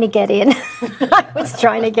trying to get in. But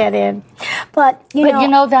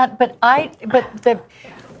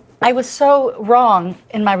I was so wrong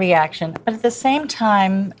in my reaction. But at the same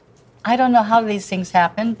time, I don't know how these things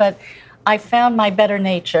happen, but I found my better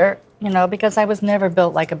nature, because I was never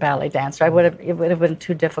built like a ballet dancer. It would have been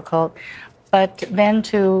too difficult. But then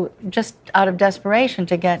to just out of desperation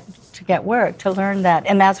to get work, to learn that.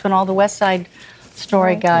 And that's when all the West Side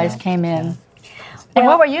Story guys came in. And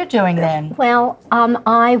what were you doing then? Well,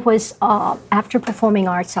 I was, after performing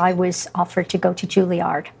arts, I was offered to go to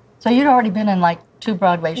Juilliard. So you'd already been in like 2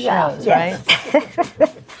 Broadway shows, right?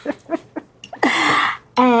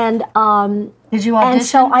 And did you audition? And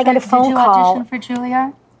so I got a phone call. Did you audition for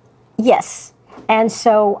Juilliard? Yes. And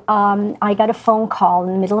so I got a phone call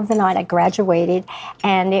in the middle of the night. I graduated,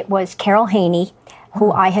 and it was Carol Haney,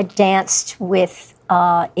 who I had danced with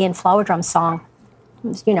in Flower Drum Song. I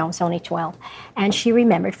was only 12. And she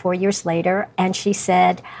remembered 4 years later, and she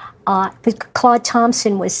said, Claude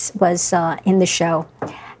Thompson was in the show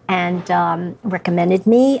and recommended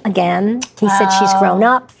me again. He said, she's grown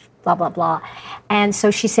up, blah, blah, blah. And so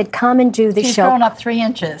she said, come and do the show. She's grown up 3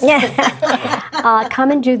 inches. Yeah. Come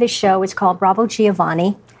and do the show. It's called Bravo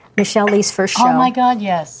Giovanni, Michelle Lee's first show. Oh, my God,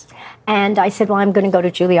 yes. And I said, well, I'm going to go to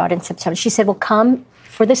Juilliard in September. She said, well, come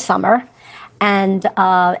for the summer. And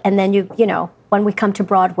then, when we come to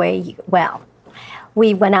Broadway,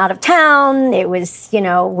 we went out of town. It was,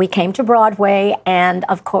 we came to Broadway. And,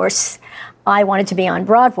 of course, I wanted to be on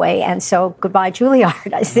Broadway. And so, goodbye,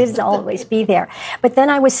 Juilliard. I said, I'll always be there. But then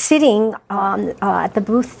I was sitting at the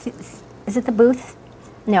booth. Is it the booth?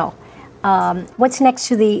 No. What's next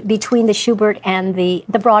to between the Schubert and the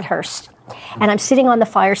Broadhurst? And I'm sitting on the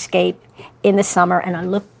fire escape in the summer, and I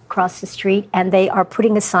look across the street, and they are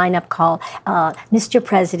putting a sign up called Mr.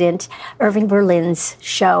 President, Irving Berlin's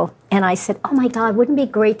show. And I said, oh, my God, wouldn't it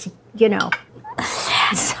be great to,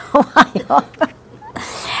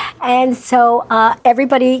 So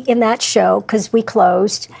everybody in that show, because we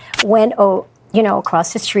closed, went,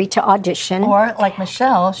 across the street to audition. Or, like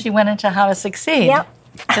Michelle, she went into How to Succeed. Yep.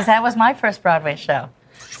 Because that was my first Broadway show.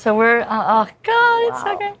 So we're, oh, God, it's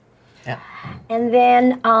so good. Yeah. And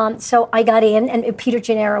then, so I got in, and Peter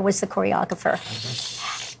Gennaro was the choreographer.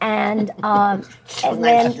 And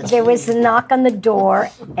then there was a knock on the door,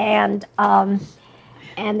 and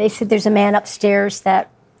they said, there's a man upstairs that,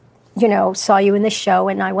 saw you in the show.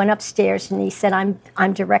 And I went upstairs, and he said,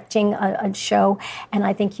 I'm directing a show, and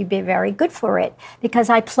I think you'd be very good for it. Because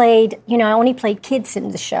I played, I only played kids in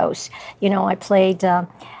the shows. I played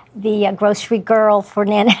the grocery girl for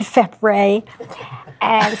Nanette Febvre.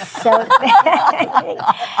 And so,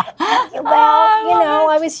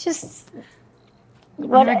 I was just. You're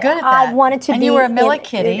good at that. I wanted to and be. And you were a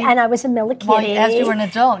Millikitty. And I was a Millikitty. Well, as you were an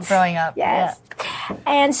adult growing up. Yes. Yeah.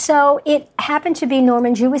 And so it happened to be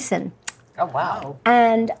Norman Jewison. Oh, wow.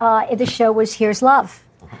 And the show was Here's Love.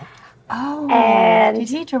 Oh. And did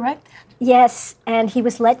he direct that? Yes. And he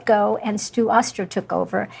was let go, and Stu Ostro took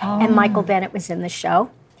over. Oh. And Michael Bennett was in the show.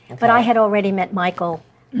 Okay. But I had already met Michael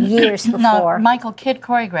years before. No, Michael Kidd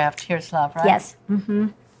choreographed Here's Love, right? Yes. Mm-hmm.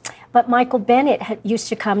 But Michael Bennett used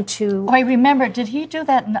to come to... Oh, I remember. Did he do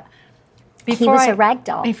that? He was a rag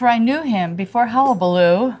doll. Before I knew him, before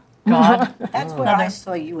Hullabaloo. God. That's where I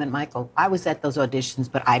saw you and Michael. I was at those auditions,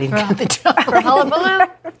 but I didn't get the job. For Hullabaloo?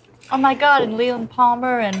 Oh, my God. And Leland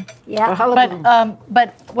Palmer. And yeah.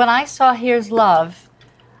 But when I saw Here's Love,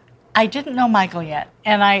 I didn't know Michael yet.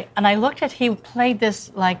 And I looked at, he played this,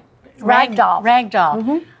 like, rag doll.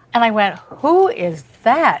 Mm-hmm. And I went, who is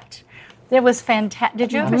that? It was fantastic.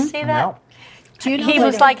 Did you ever see that? No. Do you know he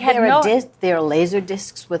was like, had no... There are laser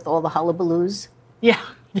discs with all the hullabaloos. Yeah.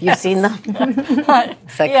 You've seen them? It's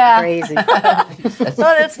like crazy.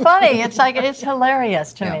 Well, it's funny. It's like, it's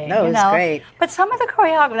hilarious to me. No, it's great. But some of the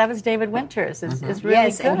choreography, that was David Winters, is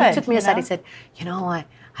really good. And he took me aside. He said, I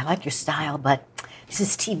like your style, but this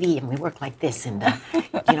is TV, and we work like this, and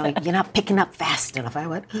you're not picking up fast enough. I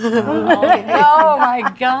went, Oh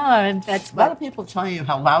my God. that's A lot what. of people tell you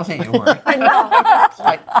how lousy you were. I know. It's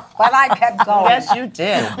like, but I kept going. Yes, you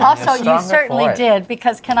did. Also, You're you stronger certainly for it. did,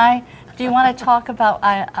 because do you want to talk about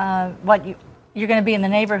what you're going to be in the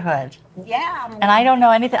neighborhood? Yeah. And I don't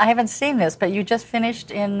know anything, I haven't seen this, but you just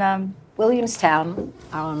finished in, Williamstown.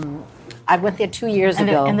 I went there 2 years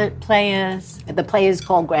ago. and the play is? The play is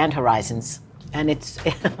called Grand Horizons, and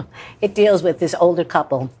it deals with this older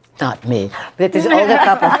couple, not me, but this older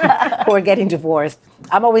couple who are getting divorced.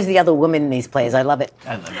 I'm always the other woman in these plays. I love it.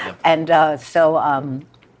 I love it. And so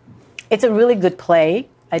it's a really good play.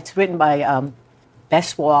 It's written by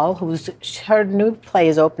Bess Wall, her new play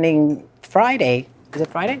is opening Friday. Is it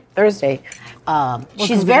Friday? Thursday.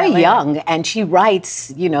 She's very young, and she writes,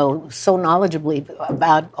 so knowledgeably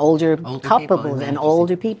about older couples people, and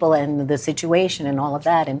older people and the situation and all of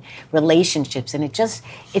that and relationships. And it's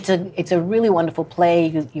a really wonderful play.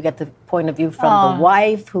 You get the point of view from the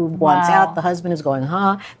wife who wants out, the husband is going,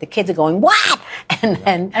 huh? The kids are going, what?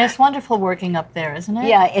 And it's wonderful working up there, isn't it?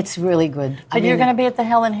 yeah, it's really good. But you're going to be at the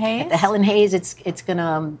Helen Hayes? The Helen Hayes, it's going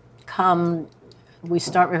to come. We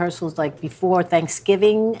start rehearsals like before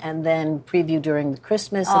Thanksgiving, and then preview during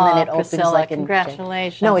Christmas, and then it opens Priscilla, like in.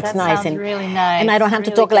 congratulations. No, it's That nice sounds really nice. and I don't have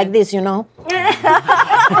to Really talk like good. this, I'm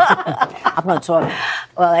not talking.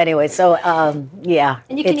 Well, anyway, so yeah.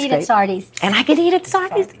 And you can it's eat great. at Sardi's. And I can eat at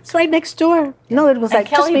Sardi's. It's right next door. No, it was And like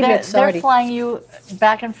Kelly, just maybe they're, at Sardi's. they're flying you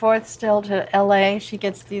back and forth still to L.A. She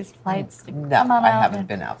gets these flights to No, come on I out. haven't and-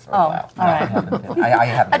 been out for a Oh, while. all No, right. I haven't been. I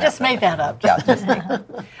haven't I been just out for a made that up. Yeah, just me.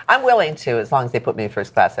 I'm willing to, as long as they put me in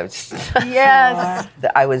first class. Yes.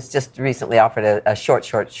 I was just recently offered a short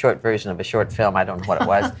version of a short film. I don't know what it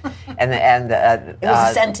was, and It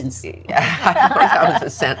was a sentence. Yeah, it was a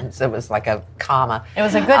sentence. It was like a comma. It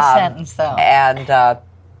was a good sentence, though. And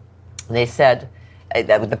they said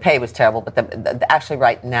that the pay was terrible, but actually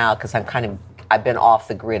right now, because I've been off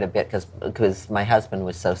the grid a bit because my husband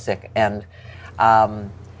was so sick, and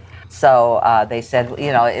so they said,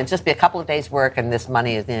 it'd just be a couple of days' work, and this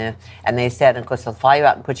money is in. And they said, of course, they'll fly you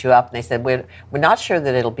out and put you up. And they said, we're not sure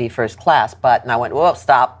that it'll be first class, but. And I went, whoa,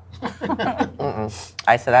 stop.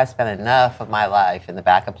 I said, I've spent enough of my life in the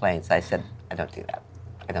back of planes. I said, I don't do that.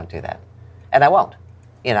 I don't do that, and I won't.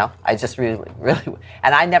 I just really, really,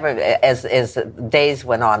 and I never. As days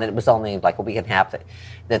went on, it was only like a week and a half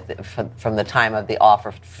that from the time of the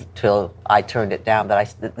offer till I turned it down.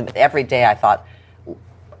 Every day I thought,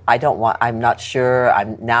 I'm not sure.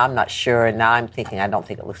 I'm not sure. And now I'm thinking, I don't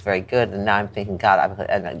think it looks very good. And now I'm thinking,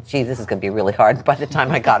 God, gee, this is going to be really hard. By the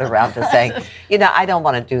time I got around to saying, I don't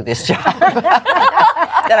want to do this job.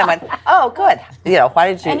 Then I went, oh, good.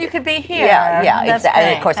 Why did you? And you could be here. Yeah, That's exactly. And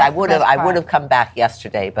of great. course, That's I would the have. best I would part. have come back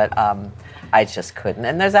yesterday, but I just couldn't.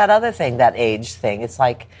 And there's that other thing, that age thing. It's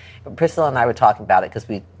like Priscilla and I were talking about it because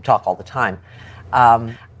we talk all the time.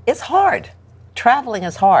 It's hard. Traveling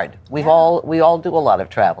is hard. We all do a lot of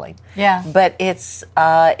traveling. Yeah. But it's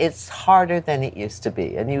harder than it used to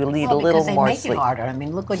be, and you lead a little because they more make sleep. it harder. I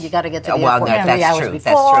mean, look what you got to get to the Well, no, airport 3 that's hours true.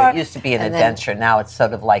 before. That's true. It used to be an and then adventure. Now it's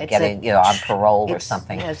sort of like it's getting, a- on parole or it's-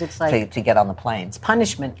 something. yes, it's like- to get on the plane. It's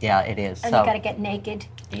punishment. Yeah, it is. And so you got to get naked.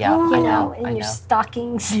 Yeah, You I know, know, in I your know.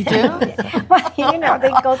 stockings. You do? Well, they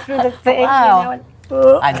go through the thing. Wow. I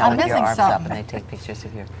know, I'm with your missing arms up, something. and they take pictures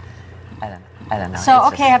of your. I don't know. So,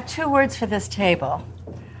 It's okay, I have 2 words for this table.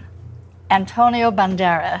 Antonio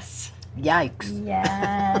Banderas. Yikes.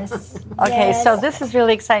 Yes. Okay, yes. so this is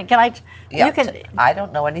really exciting. Can I? Yeah, You can. I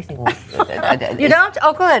don't know anything. You don't?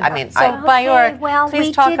 Oh, good. I mean, so I- Baayork, well, please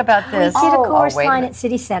we talk did- about this. We did a Oh, chorus wait a line minute. at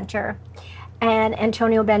City Center, and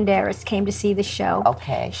Antonio Banderas came to see the show.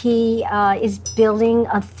 Okay. He is building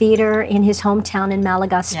a theater in his hometown in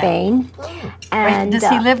Malaga, Spain. And Does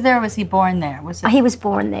he live there, or was he born there? Was it? He was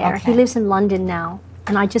born there. Okay. He lives in London now.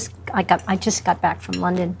 And I just got back from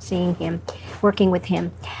London, seeing him, working with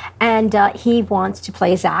him, and he wants to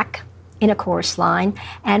play Zach in a chorus line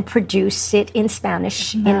and produce it in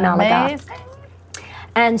Spanish in Malaga. Amazing.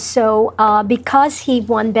 And so, because he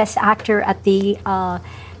won Best Actor at the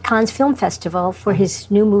Cannes Film Festival for his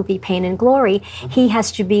new movie Pain and Glory, he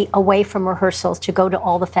has to be away from rehearsals to go to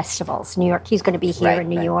all the festivals. New York, he's going to be here Right, in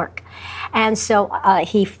New right. York, and so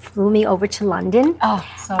he flew me over to London. Oh,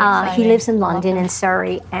 so He exciting. lives in London in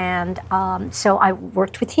Surrey, and so I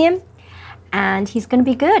worked with him, and he's going to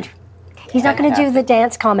be good. He's not going to do the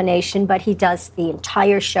dance combination, but he does the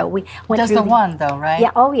entire show. We went Does through the one, though, right?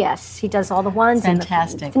 Yeah. Oh, yes. He does all the ones and the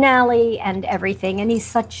Fantastic. finale and everything, and he's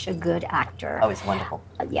such a good actor. Oh, it's wonderful.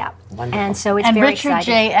 Yeah. Wonderful. And so it's And very Richard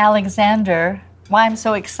exciting. J. Alexander why I'm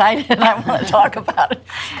so excited and I want to talk about it.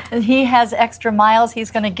 And he has extra miles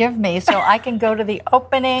he's going to give me so I can go to the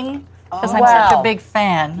opening because I'm such a big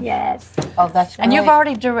fan. Yes. Oh, that's great. And you've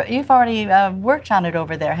already worked on it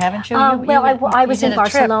over there, haven't you? I was in did a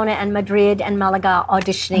trip. Barcelona and Madrid and Malaga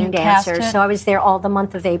auditioning dancers, so I was there all the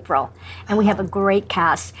month of April. And we have a great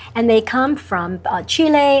cast. And they come from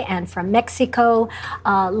Chile and from Mexico,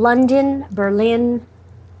 London, Berlin,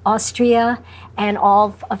 Austria, and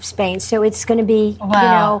all of Spain. So it's going to be,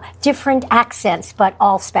 different accents, but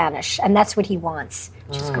all Spanish. And that's what he wants,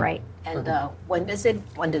 which is great. And when does it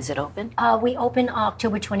open? We open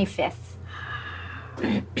October 25th.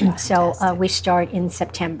 So we start in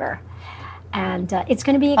September. And it's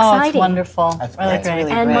going to be exciting. Oh, it's wonderful. That's really great. great.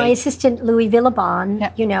 Really And my assistant, Louis Villabon,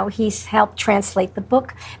 he's helped translate the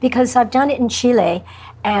book because I've done it in Chile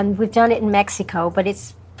and we've done it in Mexico, but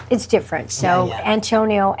it's different. So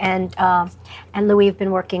Antonio and Louis have been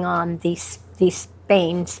working on these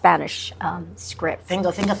Spanish script. Are they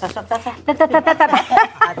going to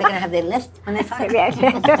have their list when they find it?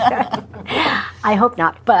 I hope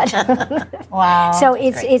not, but Wow. so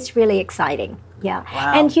it's really exciting. Yeah,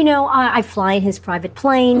 Wow. and I fly in his private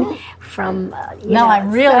plane from. I'm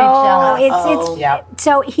really jealous.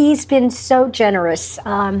 So he's been so generous,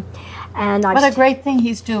 and What a great thing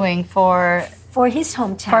he's doing for his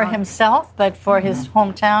hometown, for himself, but for his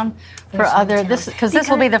hometown, for other. This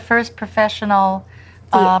will be the first professional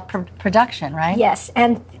production, right? Yes,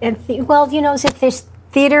 and if there's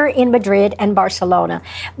theater in Madrid and Barcelona,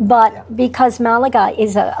 but because Malaga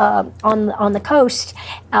is on the coast,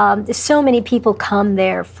 so many people come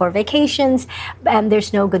there for vacations, and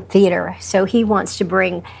there's no good theater. So he wants to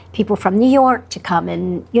bring people from New York to come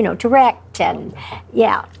and direct, and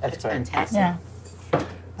That's fantastic. Yeah.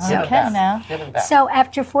 Give it Okay, back. now. Give it back. So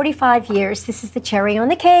after 45 years, this is the cherry on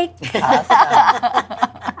the cake.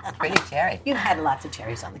 Pretty cherry. You've had lots of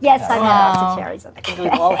cherries on the cake. Yes, I've had lots of cherries on the cake. We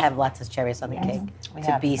all have lots of cherries on the cake We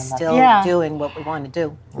to have be some. still Yeah. doing what we want to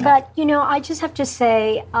do. But, I just have to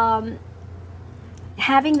say,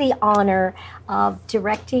 having the honor of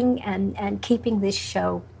directing and keeping this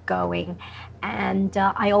show going, and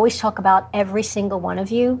I always talk about every single one of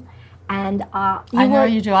you, and I know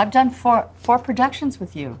you do. I've done four productions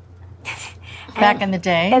with you back in the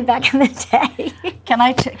day. And back in the day. Can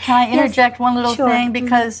I interject one little sure. thing?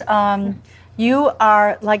 Because you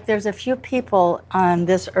are like, there's a few people on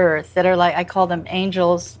this earth that are like, I call them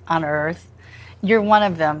angels on earth. You're one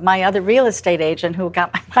of them. My other real estate agent who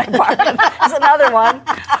got my apartment is another one,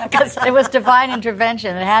 because it was divine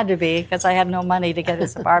intervention. It had to be, because I had no money to get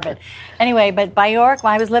this apartment. Anyway, but Baayork,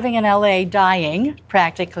 when I was living in LA, dying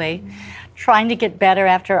practically, trying to get better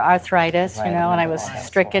after arthritis, and I was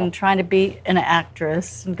stricken, trying to be an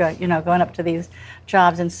actress, and going up to these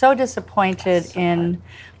jobs, and so disappointed in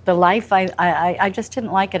the life. I just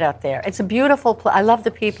didn't like it out there. It's a beautiful place. I love the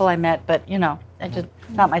people I met, but it's just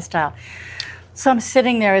not my style. So I'm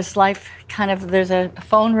sitting there, as life there's a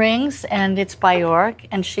phone rings, and it's Baayork,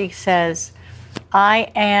 and she says, I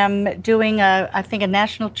am doing I think a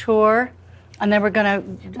national tour, and then we're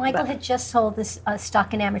going to... Michael had just sold this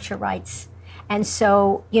stock and amateur rights. And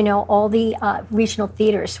so, all the regional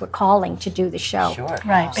theaters were calling to do the show. Sure.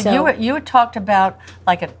 Right. So- And you had talked about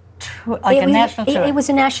like a tour, a national tour. It was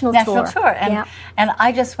a national tour. Yeah. And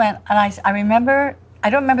I just went, and I remember, I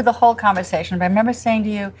don't remember the whole conversation, but I remember saying to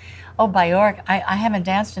you, oh, Baayork, I haven't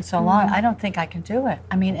danced in so long. I don't think I can do it.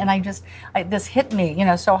 I mean, and this hit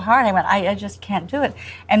me, so hard. I went, I just can't do it.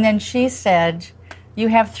 And then she said, you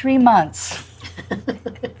have 3 months.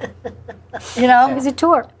 It was a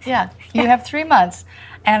tour. Yeah, you have 3 months.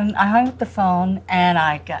 And I hung up the phone, and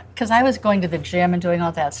because I was going to the gym and doing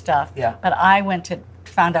all that stuff. Yeah. But I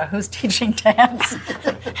found out who's teaching dance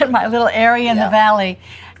in my little area in the valley.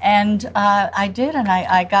 And I did, and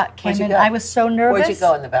I came in. I was so nervous. Where'd you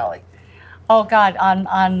go in the valley? Oh, God,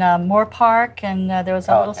 on Moore Park, and there was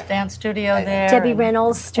a little dance studio there. Debbie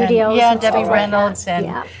Reynolds Studios. Yeah, and Debbie stuff like Reynolds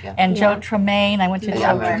that. and Joe Tremaine. I went to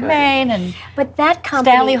Joe Tremaine, and But that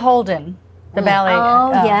company... Stanley Holden, the ballet.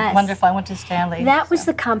 Oh, yes. Wonderful. I went to Stanley. That was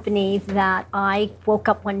the company that I woke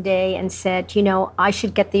up one day and said, I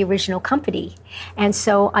should get the original company. And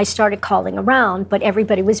so I started calling around, but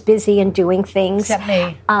everybody was busy and doing things. Except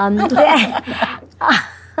me.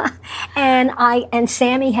 And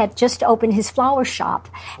Sammy had just opened his flower shop.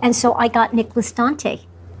 And so I got Nicholas Dante.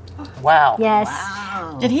 Wow. Yes.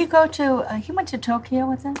 Wow. Did he go to, he went to Tokyo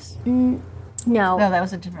with us? No. No, that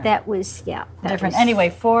was a different. That was, that different. was- Anyway,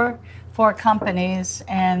 four companies,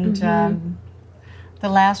 and the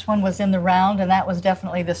last one was in the round, and that was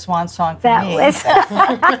definitely the swan song for That me. was...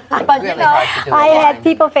 But Really hard to do. I had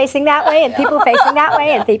people facing that way and people facing that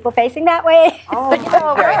way and people facing that way.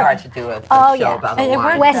 Very hard to do a show about a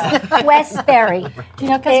line. Westbury.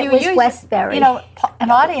 Because it was Westbury. An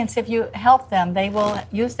audience, if you help them, they will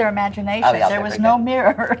use their imagination. There was no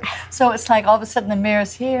mirror. So it's like all of a sudden the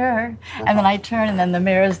mirror's here, and then I turn, and then the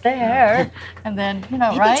mirror's there, and then,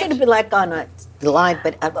 right? It should have been like on a line,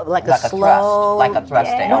 but like a slow. Like a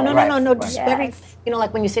thrusting. Yeah. No. Just very,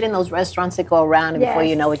 like when you sit in those restaurants that go around, and before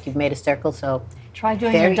you know it, you've made a circle, so. Try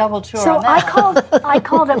doing your double tour So on that. I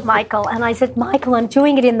called up Michael, and I said, Michael, I'm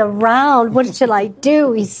doing it in the round. What should I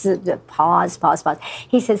do? He said, pause.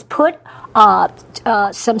 He says, put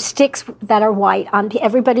some sticks that are white on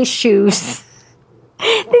everybody's shoes.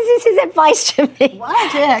 This is his advice to me.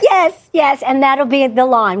 What? Yes, and that'll be the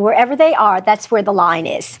line. Wherever they are, that's where the line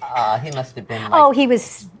is. He must have been he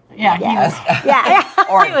was... Yeah.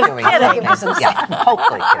 Or doing something. Yeah,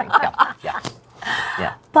 hopefully kidding. Yeah.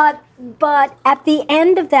 But at the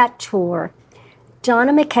end of that tour,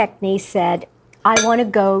 Donna McKechnie said, I want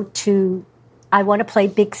to play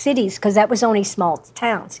big cities, because that was only small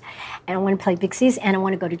towns. And I want to play big cities, and I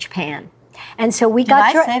want to go to Japan. And so we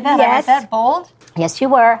got... Did I say that? Yes. Was that bold? Yes, you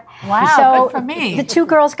were. Wow, so good for me. The two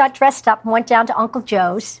girls got dressed up and went down to Uncle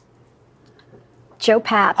Joe's, Joe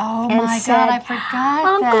Papp. Oh, and my said, God, I forgot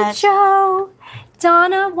Uncle that. Joe,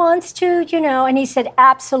 Donna wants to, and he said,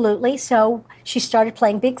 absolutely. So she started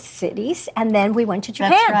playing big cities, and then we went to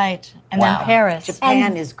Japan. That's right. And then Paris.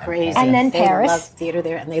 Japan is crazy. And then Paris. They Paris. love theater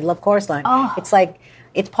there, and they love chorus line. It's like,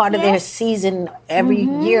 it's part of their season. Every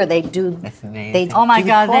year they do. That's amazing. They Oh my do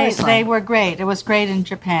God, chorus they line. were great. It was great in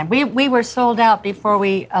Japan. We were sold out before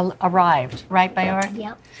we arrived, right, Baayork?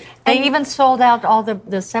 Yeah. They even sold out all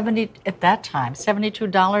the 70 at that time,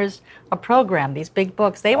 $72 a program. These big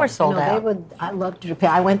books, they were sold out. I loved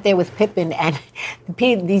Japan. I went there with Pippin, and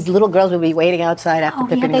these little girls would be waiting outside after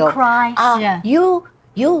Pippin. they go, cry.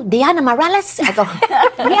 You, Diana Morales? I go,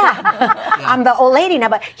 yeah. I'm the old lady now,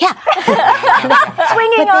 but yeah.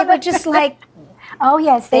 Swinging But on they were just like, Oh,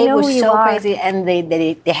 yes, they know were who you so are. crazy, and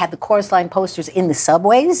they had the chorus line posters in the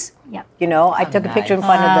subways. Yep. I took a picture in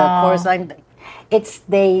front of the chorus line. It's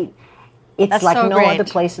That's like so no great. other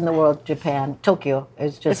place in the world. Japan, Tokyo.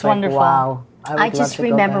 It's just It's like, wonderful. wow. I would love just to go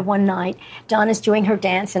remember back. one night, Donna's doing her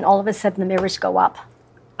dance, and all of a sudden the mirrors go up.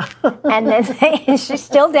 And then she's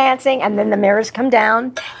still dancing, and then the mirrors come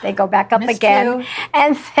down. They go back up Miss again. Q.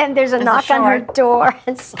 And then there's a knock on her short. door.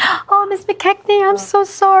 It's, oh, Miss McKechnie, I'm so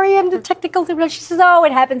sorry. I'm the technical difficulty. She says, oh,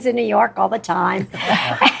 it happens in New York all the time.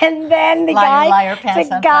 And then the Liar, pants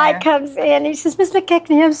on guy fire. comes in. He says, Miss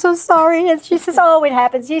McKechnie, I'm so sorry. And she says, oh, it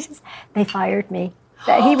happens. He says, they fired me.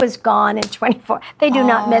 That he was gone in 24. They do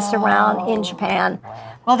not mess around in Japan.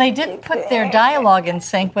 Well, they didn't put their dialogue in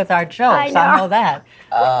sync with our jokes. I know that.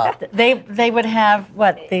 They would have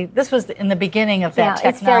this was in the beginning of that Yeah,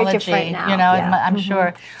 it's very technology. different now. I'm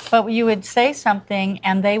sure. But you would say something,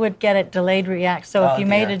 and they would get it delayed react. So if you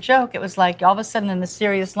made a joke, it was like all of a sudden in the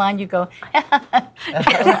serious line, you go, It's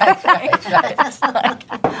like,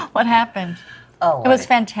 what happened? Oh, It was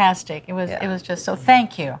fantastic. It was just so.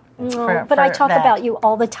 Thank you. But I talk about you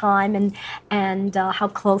all the time, and how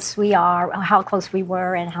close we are, how close we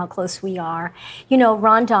were, and how close we are.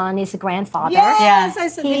 Rondon is a grandfather. Yes, I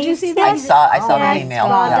said, did you see that? I saw the Yes, email.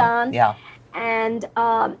 Rondon. Yeah. And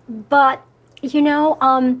but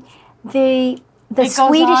the It goes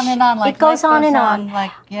Swedish on and on, like it goes life on goes and on, on.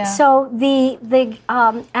 like, yeah. So the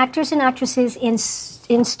actors and actresses in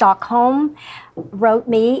Stockholm wrote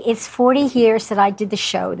me. It's 40 years that I did the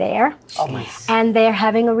show there. Oh my. And they're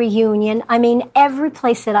having a reunion. I mean, every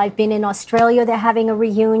place that I've been in Australia, they're having a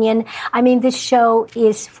reunion. I mean, this show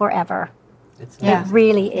is forever. Yeah. It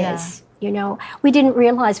really is. We didn't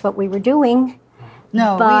realize what we were doing.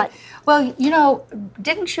 No, But-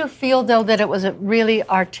 didn't you feel though that it was really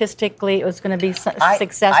artistically it was going to be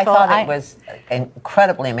successful? I thought it was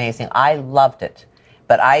incredibly amazing. I loved it.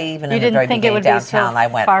 But I even You in the didn't very think it beginning would be so downtown, I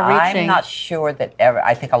went, far-reaching. I'm not sure that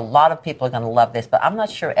I think a lot of people are going to love this, but I'm not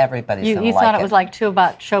sure everybody's going to like it. You thought it was like too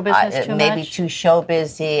about show business too maybe much? too show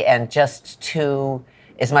busy and just too,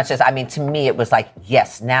 as much as, to me it was like,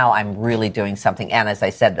 yes, now I'm really doing something. And as I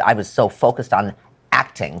said, I was so focused on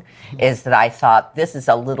acting, is that I thought this is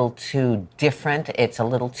a little too different. It's a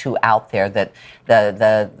little too out there that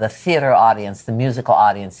the theater audience, the musical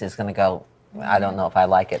audience is going to go, I don't know if I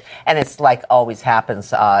like it. And it's like always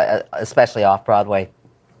happens, especially off Broadway,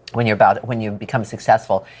 when you become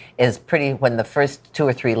successful, is pretty when the first 2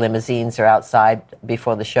 or 3 limousines are outside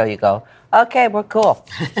before the show, you go, okay, we're cool.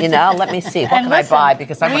 Let me see. What can I buy?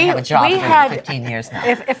 Because I'm going to have a job for 15 years now.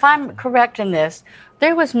 If I'm correct in this,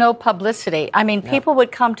 there was no publicity. I mean, people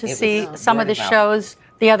would come to see some of the word of mouth. shows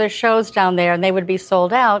the other shows down there, and they would be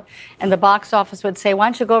sold out. And the box office would say, "Why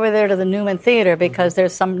don't you go over there to the Newman Theater because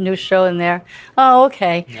there's some new show in there?" Oh,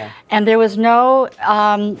 okay. Yeah. And there was no.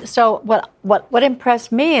 So what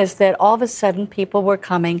impressed me is that all of a sudden people were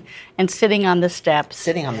coming and sitting on the steps,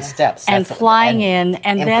 and flying in,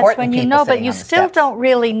 and that's when you know. But you still don't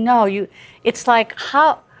really know. It's like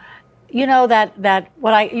how. You know that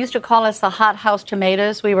what I used to call us the hothouse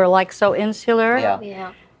tomatoes. We were like so insular.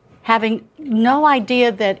 Yeah. Having no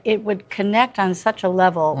idea that it would connect on such a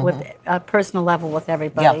level, with a personal level with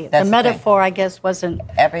everybody. The metaphor, I guess, didn't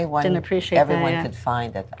appreciate that. Everyone could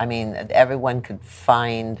find it. I mean, everyone could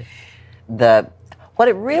find what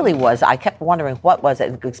it really was. I kept wondering what was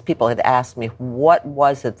it, because people had asked me, what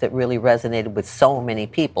was it that really resonated with so many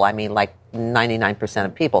people? I mean, like 99%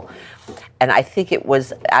 of people. And I think it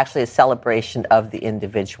was actually a celebration of the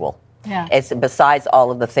individual. Yeah. It's besides all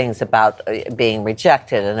of the things about being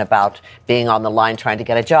rejected and about being on the line trying to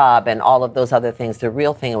get a job and all of those other things. The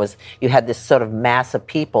real thing was you had this sort of mass of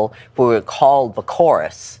people who were called the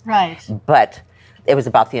chorus. Right. But it was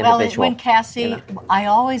about the individual. Well, when Cassie, I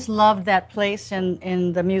always loved that place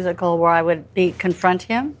in the musical where I would confront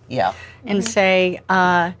him. Yeah. And say,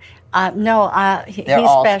 he's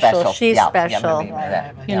special. She's special.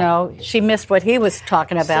 You know, she missed what he was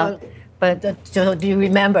talking about. So do you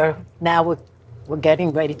remember, now we're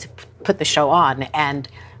getting ready to put the show on, and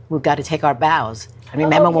we've got to take our bows. And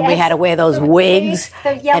remember when we had to wear those wigs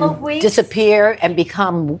the yellow and wigs? Disappear and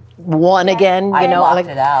become one again? I blocked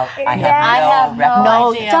it out. I have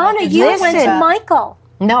no idea. Donna, you went to Michael.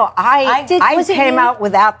 No, I came out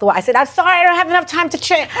without I said, "I'm sorry, I don't have enough time to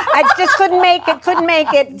change. I just couldn't make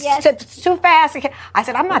it. Yes. It's too fast." I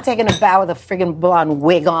said, "I'm not taking a bow with a friggin' blonde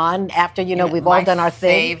wig on after, we've all done our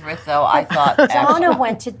thing." My favorite, though, I thought... Donna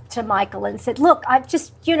went to Michael and said, "Look, I've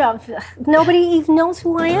just, nobody even knows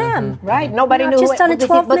who I am." Right, nobody knew. Just done a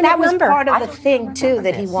 12-minute But that was number. part of the thing, too,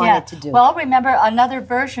 that he wanted to do. Well, remember, another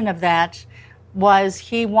version of that was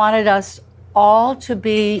he wanted us all to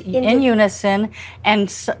be in unison,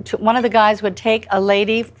 and one of the guys would take a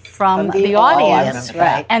lady from the audience,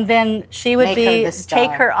 right, and then she would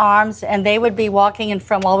take her arms, and they would be walking in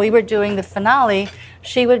front. While we were doing the finale,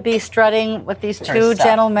 she would be strutting with these two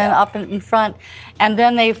gentlemen up in front, and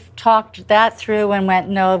then they talked that through and went,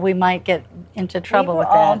 "No, we might get into trouble with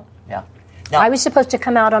that." Yeah. I was supposed to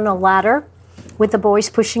come out on a ladder with the boys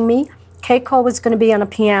pushing me. Keiko was going to be on a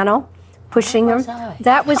piano pushing her.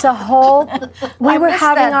 That was a whole... We were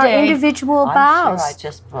having our individual bows. I'm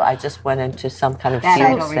sure I just went into some kind of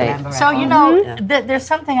fear state. So, there's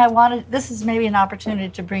something I wanted... This is maybe an opportunity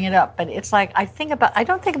to bring it up, but it's like I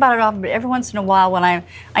don't think about it often, but every once in a while when I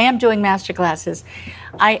am doing master classes,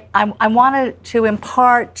 I wanted to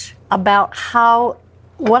impart about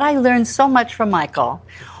what I learned so much from Michael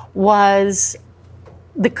was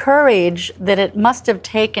the courage that it must have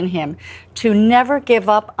taken him to never give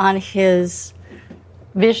up on his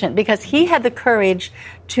vision, because he had the courage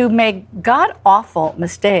to make god-awful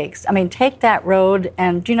mistakes. I mean, take that road,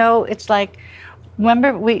 and it's like,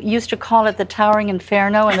 remember we used to call it the Towering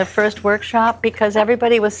Inferno in the first workshop, because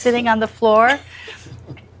everybody was sitting on the floor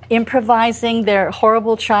improvising their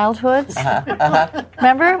horrible childhoods.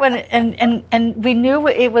 Remember when and we knew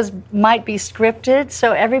it might be scripted,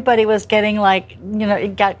 so everybody was getting like,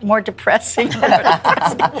 it got more depressing.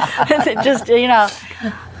 It just,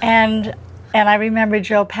 and I remember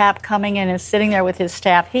Joe Papp coming in and sitting there with his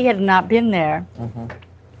staff. He had not been there,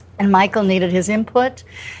 and Michael needed his input.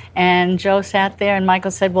 And Joe sat there, and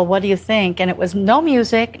Michael said, "Well, what do you think?" And it was no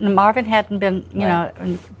music, and Marvin hadn't been,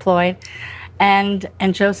 employed. And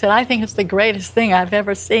Joe said, "I think it's the greatest thing I've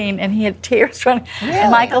ever seen." And he had tears running. Really?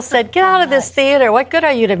 And Michael said, "Get out of this theater. What good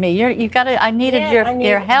are you to me? I needed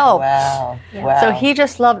your help." Wow. Yeah. Wow. So he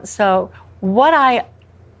just loved. So I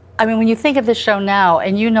mean, when you think of the show now,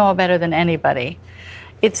 and you know better than anybody,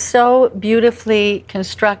 it's so beautifully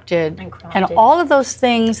constructed, and all of those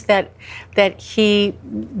things that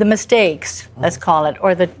the mistakes, let's call it,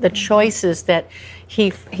 or the choices that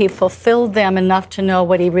he fulfilled them enough to know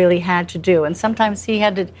what he really had to do. And sometimes he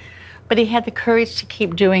had the courage to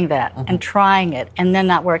keep doing that and trying it, and then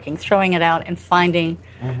not working, throwing it out and finding,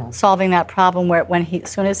 solving that problem. Where as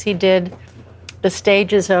soon as he did the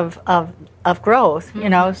stages of growth,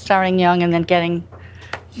 starting young and then getting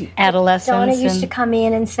adolescence. Donna used to come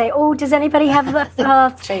in and say, "Oh, does anybody have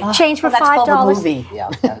change for $5?" Movie.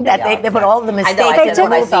 They put all the mistakes. I said,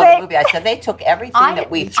 when I saw the movie, I said they took everything that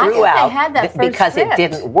we threw out because it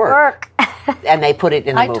didn't work, and they put it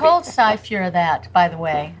in the movie. I told Cy-Fur that, by the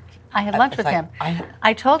way. I had lunch with him.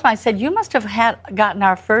 I told him, I said, "You must have gotten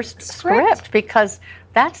our first script, because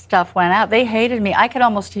that stuff went out. They hated me. I could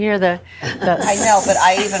almost hear the I know, but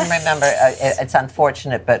I even remember, it's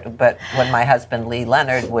unfortunate, but when my husband, Lee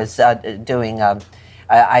Leonard, was doing,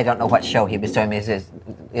 I don't know what show he was doing, he was,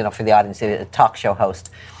 for the audience, a talk show host,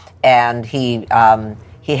 and he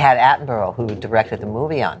had Attenborough, who directed the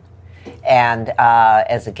movie on, and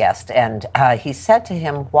as a guest, and he said to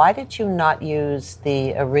him, "Why did you not use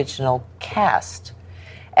the original cast?"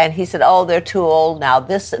 And he said, "Oh, they're too old now.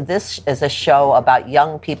 This is a show about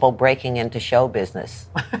young people breaking into show business."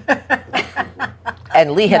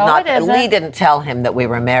 And Lee didn't tell him that we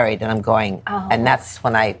were married. And I'm going, and that's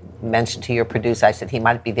when I mentioned to your producer, I said he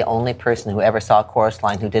might be the only person who ever saw a chorus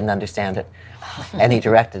line who didn't understand it, and he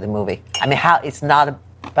directed the movie. I mean, it's not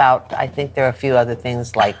about. I think there are a few other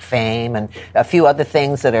things like fame and a few other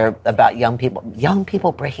things that are about young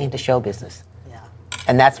people breaking into show business.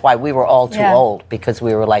 And that's why we were all too old, because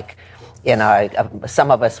we were like, some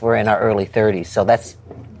of us were in our early 30s. So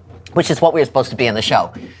which is what we were supposed to be in the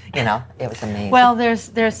show. It was amazing. Well,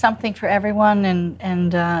 there's something for everyone,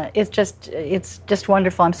 and it's just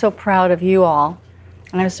wonderful. I'm so proud of you all,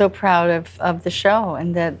 and I'm so proud of the show,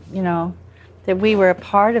 and that that we were a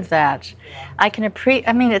part of that. I can appreciate.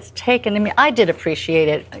 I mean, it's taken. I mean, I did appreciate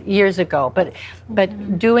it years ago,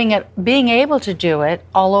 but doing it, being able to do it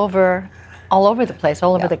all over the place,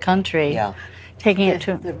 all over the country, taking it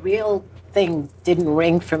to... The real thing didn't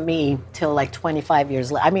ring for me till like 25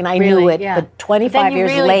 years later. I mean, I knew it, but 25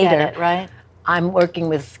 years later, get it, right? I'm working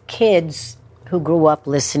with kids who grew up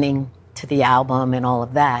listening to the album and all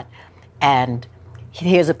of that. And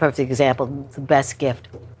here's a perfect example, the best gift.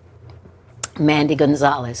 Mandy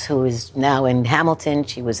Gonzalez, who is now in Hamilton.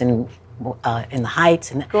 She was in the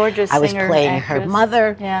Heights. And gorgeous I was singer, playing actress. her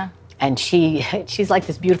mother. Yeah. And she's like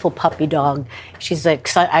this beautiful puppy dog. She's like,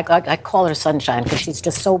 I call her Sunshine because she's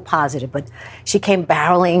just so positive. But she came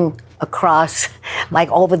barreling across, like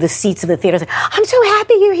over the seats of the theater. Like, I'm so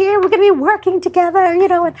happy you're here. We're going to be working together,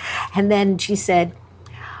 And then she said,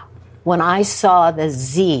 when I saw the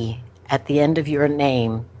Z at the end of your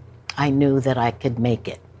name, I knew that I could make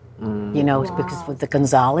it. Because with the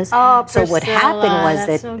Gonzalez. Oh, so what happened was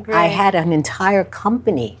that so great. I had an entire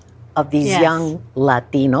company of these young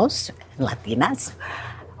Latinos and Latinas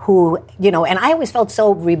who, and I always felt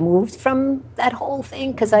so removed from that whole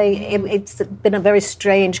thing because it's been a very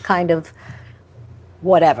strange kind of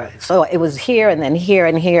whatever. So it was here and then here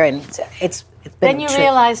and here, and it's been Then you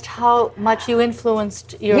realized how much you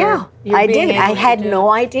influenced your I did. I had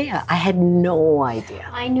no idea. I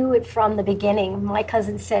knew it from the beginning. My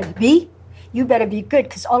cousin said, "B, you better be good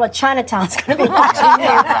because all of Chinatown's going to be watching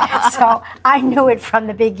you." So I knew it from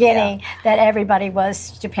the beginning that everybody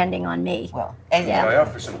was depending on me. Well, Do I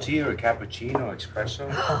offer some tea or a cappuccino, espresso?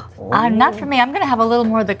 Not for me. I'm going to have a little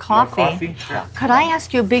more of the coffee. Coffee? Sure. Could I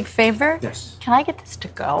ask you a big favor? Yes. Can I get this to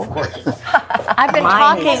go? Of course. I've been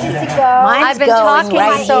talking. Mine's I've been going talking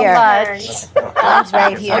right so here. much. Mine's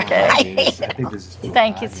right here. I think this is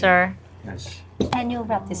Thank you, sir. Yes. And you'll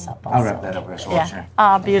wrap this up also. I'll wrap that up as well, Yeah. sure.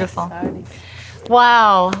 Ah, beautiful.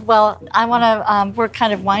 Wow. Well, I want to. We're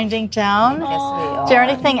kind of winding down. Yes, we are. Is there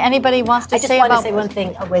anything anybody wants to I just say want to about? say one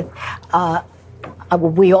thing with.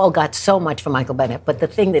 We all got so much from Michael Bennett, but the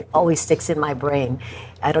thing that always sticks in my brain,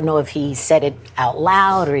 I don't know if he said it out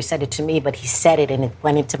loud or he said it to me, but he said it and it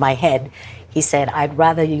went into my head. He said, "I'd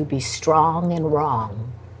rather you be strong and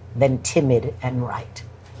wrong than timid and right."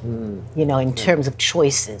 In terms of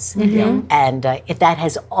choices. And that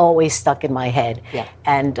has always stuck in my head. Yeah.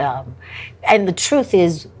 And the truth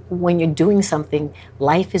is, when you're doing something,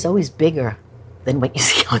 life is always bigger than what you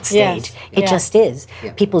see on stage. Yes. It just is.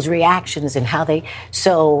 Yeah. People's reactions and how they...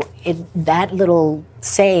 So that little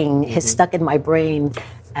saying has stuck in my brain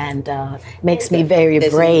and makes me very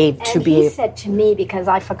brave to be... He said to me, because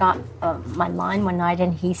I forgot my line one night,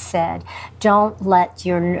 and he said, "Don't let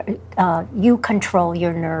you control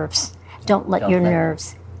your nerves. Don't let your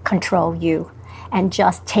nerves control you. And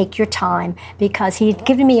just take your time," because he'd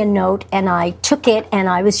given me a note and I took it and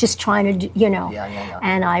I was just trying to,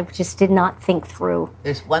 and I just did not think through.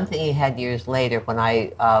 There's one thing he had years later when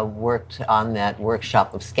I worked on that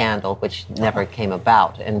workshop of Scandal, which never came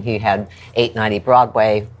about, and he had 890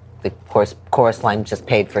 Broadway. The chorus line just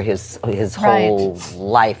paid for his whole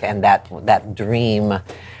life and that dream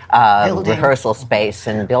rehearsal space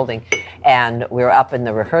and building. And we were up in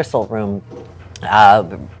the rehearsal room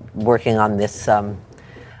working on this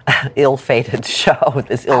ill-fated show.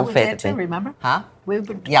 This ill-fated thing. Remember? Huh? We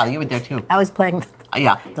were, Yeah, you were there too. I was playing.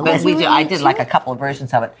 Yeah, but I did like a couple of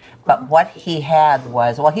versions of it. But what he had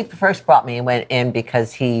was, he first brought me and went in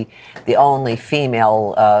because the only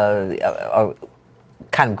female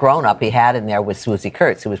kind of grown-up he had in there was Susie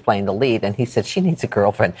Kurtz, who was playing the lead, and he said, she needs a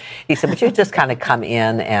girlfriend. He said, but you just kind of come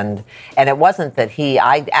in, and it wasn't that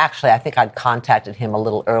I think I'd contacted him a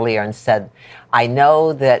little earlier and said, I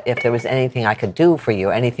know that if there was anything I could do for you,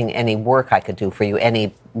 any work I could do for you,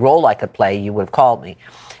 any role I could play, you would have called me.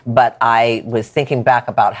 But I was thinking back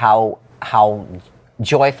about how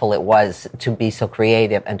joyful it was to be so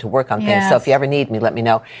creative and to work on things. Yes. So if you ever need me, let me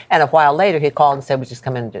know. And a while later, he called and said, "We just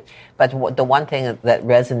come in." And do. But the one thing that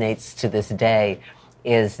resonates to this day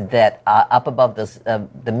is that up above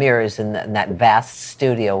the mirrors in that vast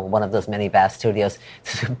studio, one of those many vast studios,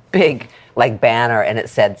 there's a big banner, and it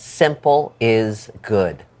said, "Simple is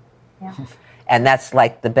good." Yeah. And that's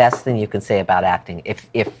like the best thing you can say about acting. If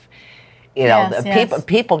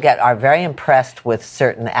people are very impressed with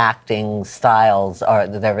certain acting styles, or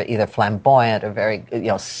they're either flamboyant or very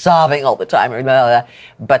sobbing all the time, or blah, blah, blah.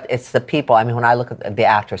 But it's the people. I mean, when I look at the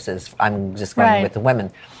actresses, I'm just going with the women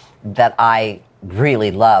that I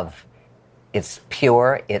really love. It's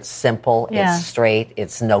pure, it's simple, it's straight,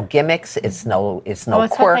 it's no gimmicks, it's no quirks. It's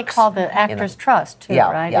what they call the actor's trust, too,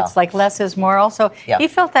 right? Yeah. It's like less is more. Also, he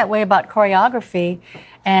felt that way about choreography.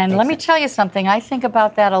 And let me tell you something. I think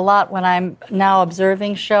about that a lot when I'm now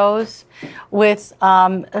observing shows with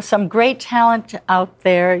some great talent out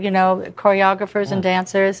there, choreographers and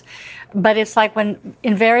dancers. But it's like when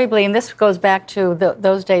invariably, and this goes back to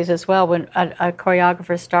those days as well, when a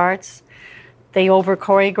choreographer starts, they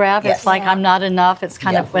over-choreograph. Yes. It's like, I'm not enough. It's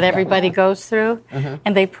kind of what everybody goes through. Mm-hmm.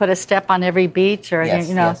 And they put a step on every beat, or,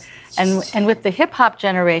 And with the hip-hop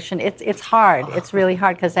generation, it's hard. It's really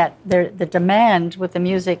hard because the demand with the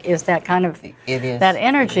music is that kind of, that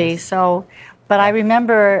energy. So, but I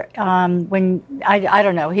remember when, I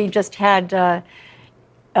don't know, he just had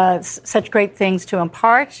such great things to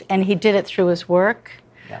impart, and he did it through his work.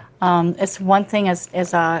 Yeah. It's one thing as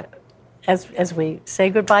we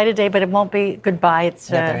say goodbye today, but it won't be goodbye.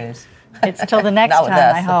 It's it's till the next time,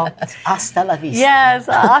 I hope. Hasta la vista. Yes,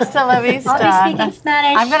 hasta la vista. I'll be speaking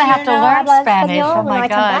Spanish. I'm going to have to learn Spanish. Oh my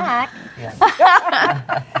God.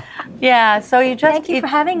 Yeah. So you just thank you for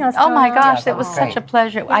having us. Oh my gosh, it was such a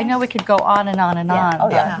pleasure. Yes. I know we could go on and on and on.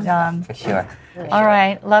 Oh yeah, for sure. All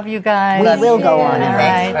right, love you guys. We will go on.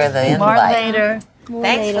 Thanks for the invite. More later.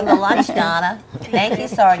 Thanks for the lunch, Donna. Thank you,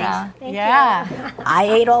 Sardies. Thank you. I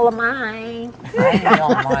ate all of mine. I ate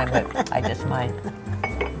all of mine, but I just might.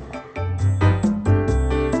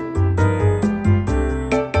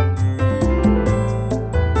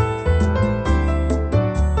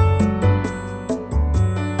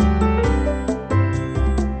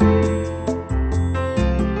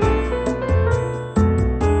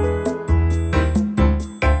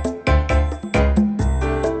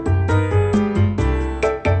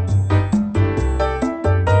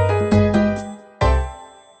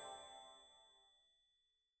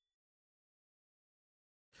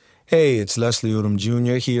 Hey, it's Leslie Odom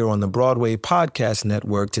Jr. here on the Broadway Podcast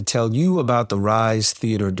Network to tell you about the Rise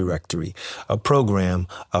Theater Directory, a program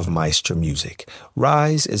of Maestro Music.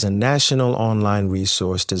 Rise is a national online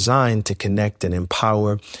resource designed to connect and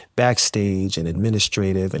empower backstage and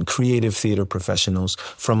administrative and creative theater professionals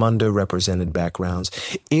from underrepresented backgrounds.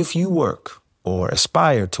 If you work or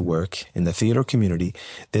aspire to work in the theater community,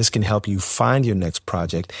 this can help you find your next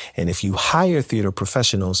project. And if you hire theater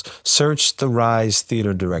professionals, search the Rise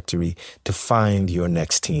Theater Directory to find your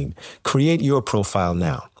next team. Create your profile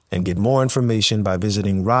now and get more information by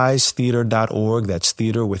visiting risetheater.org. That's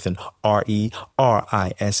theater with an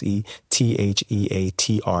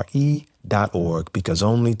RERISETHEATRE.org, because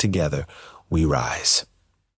only together we rise.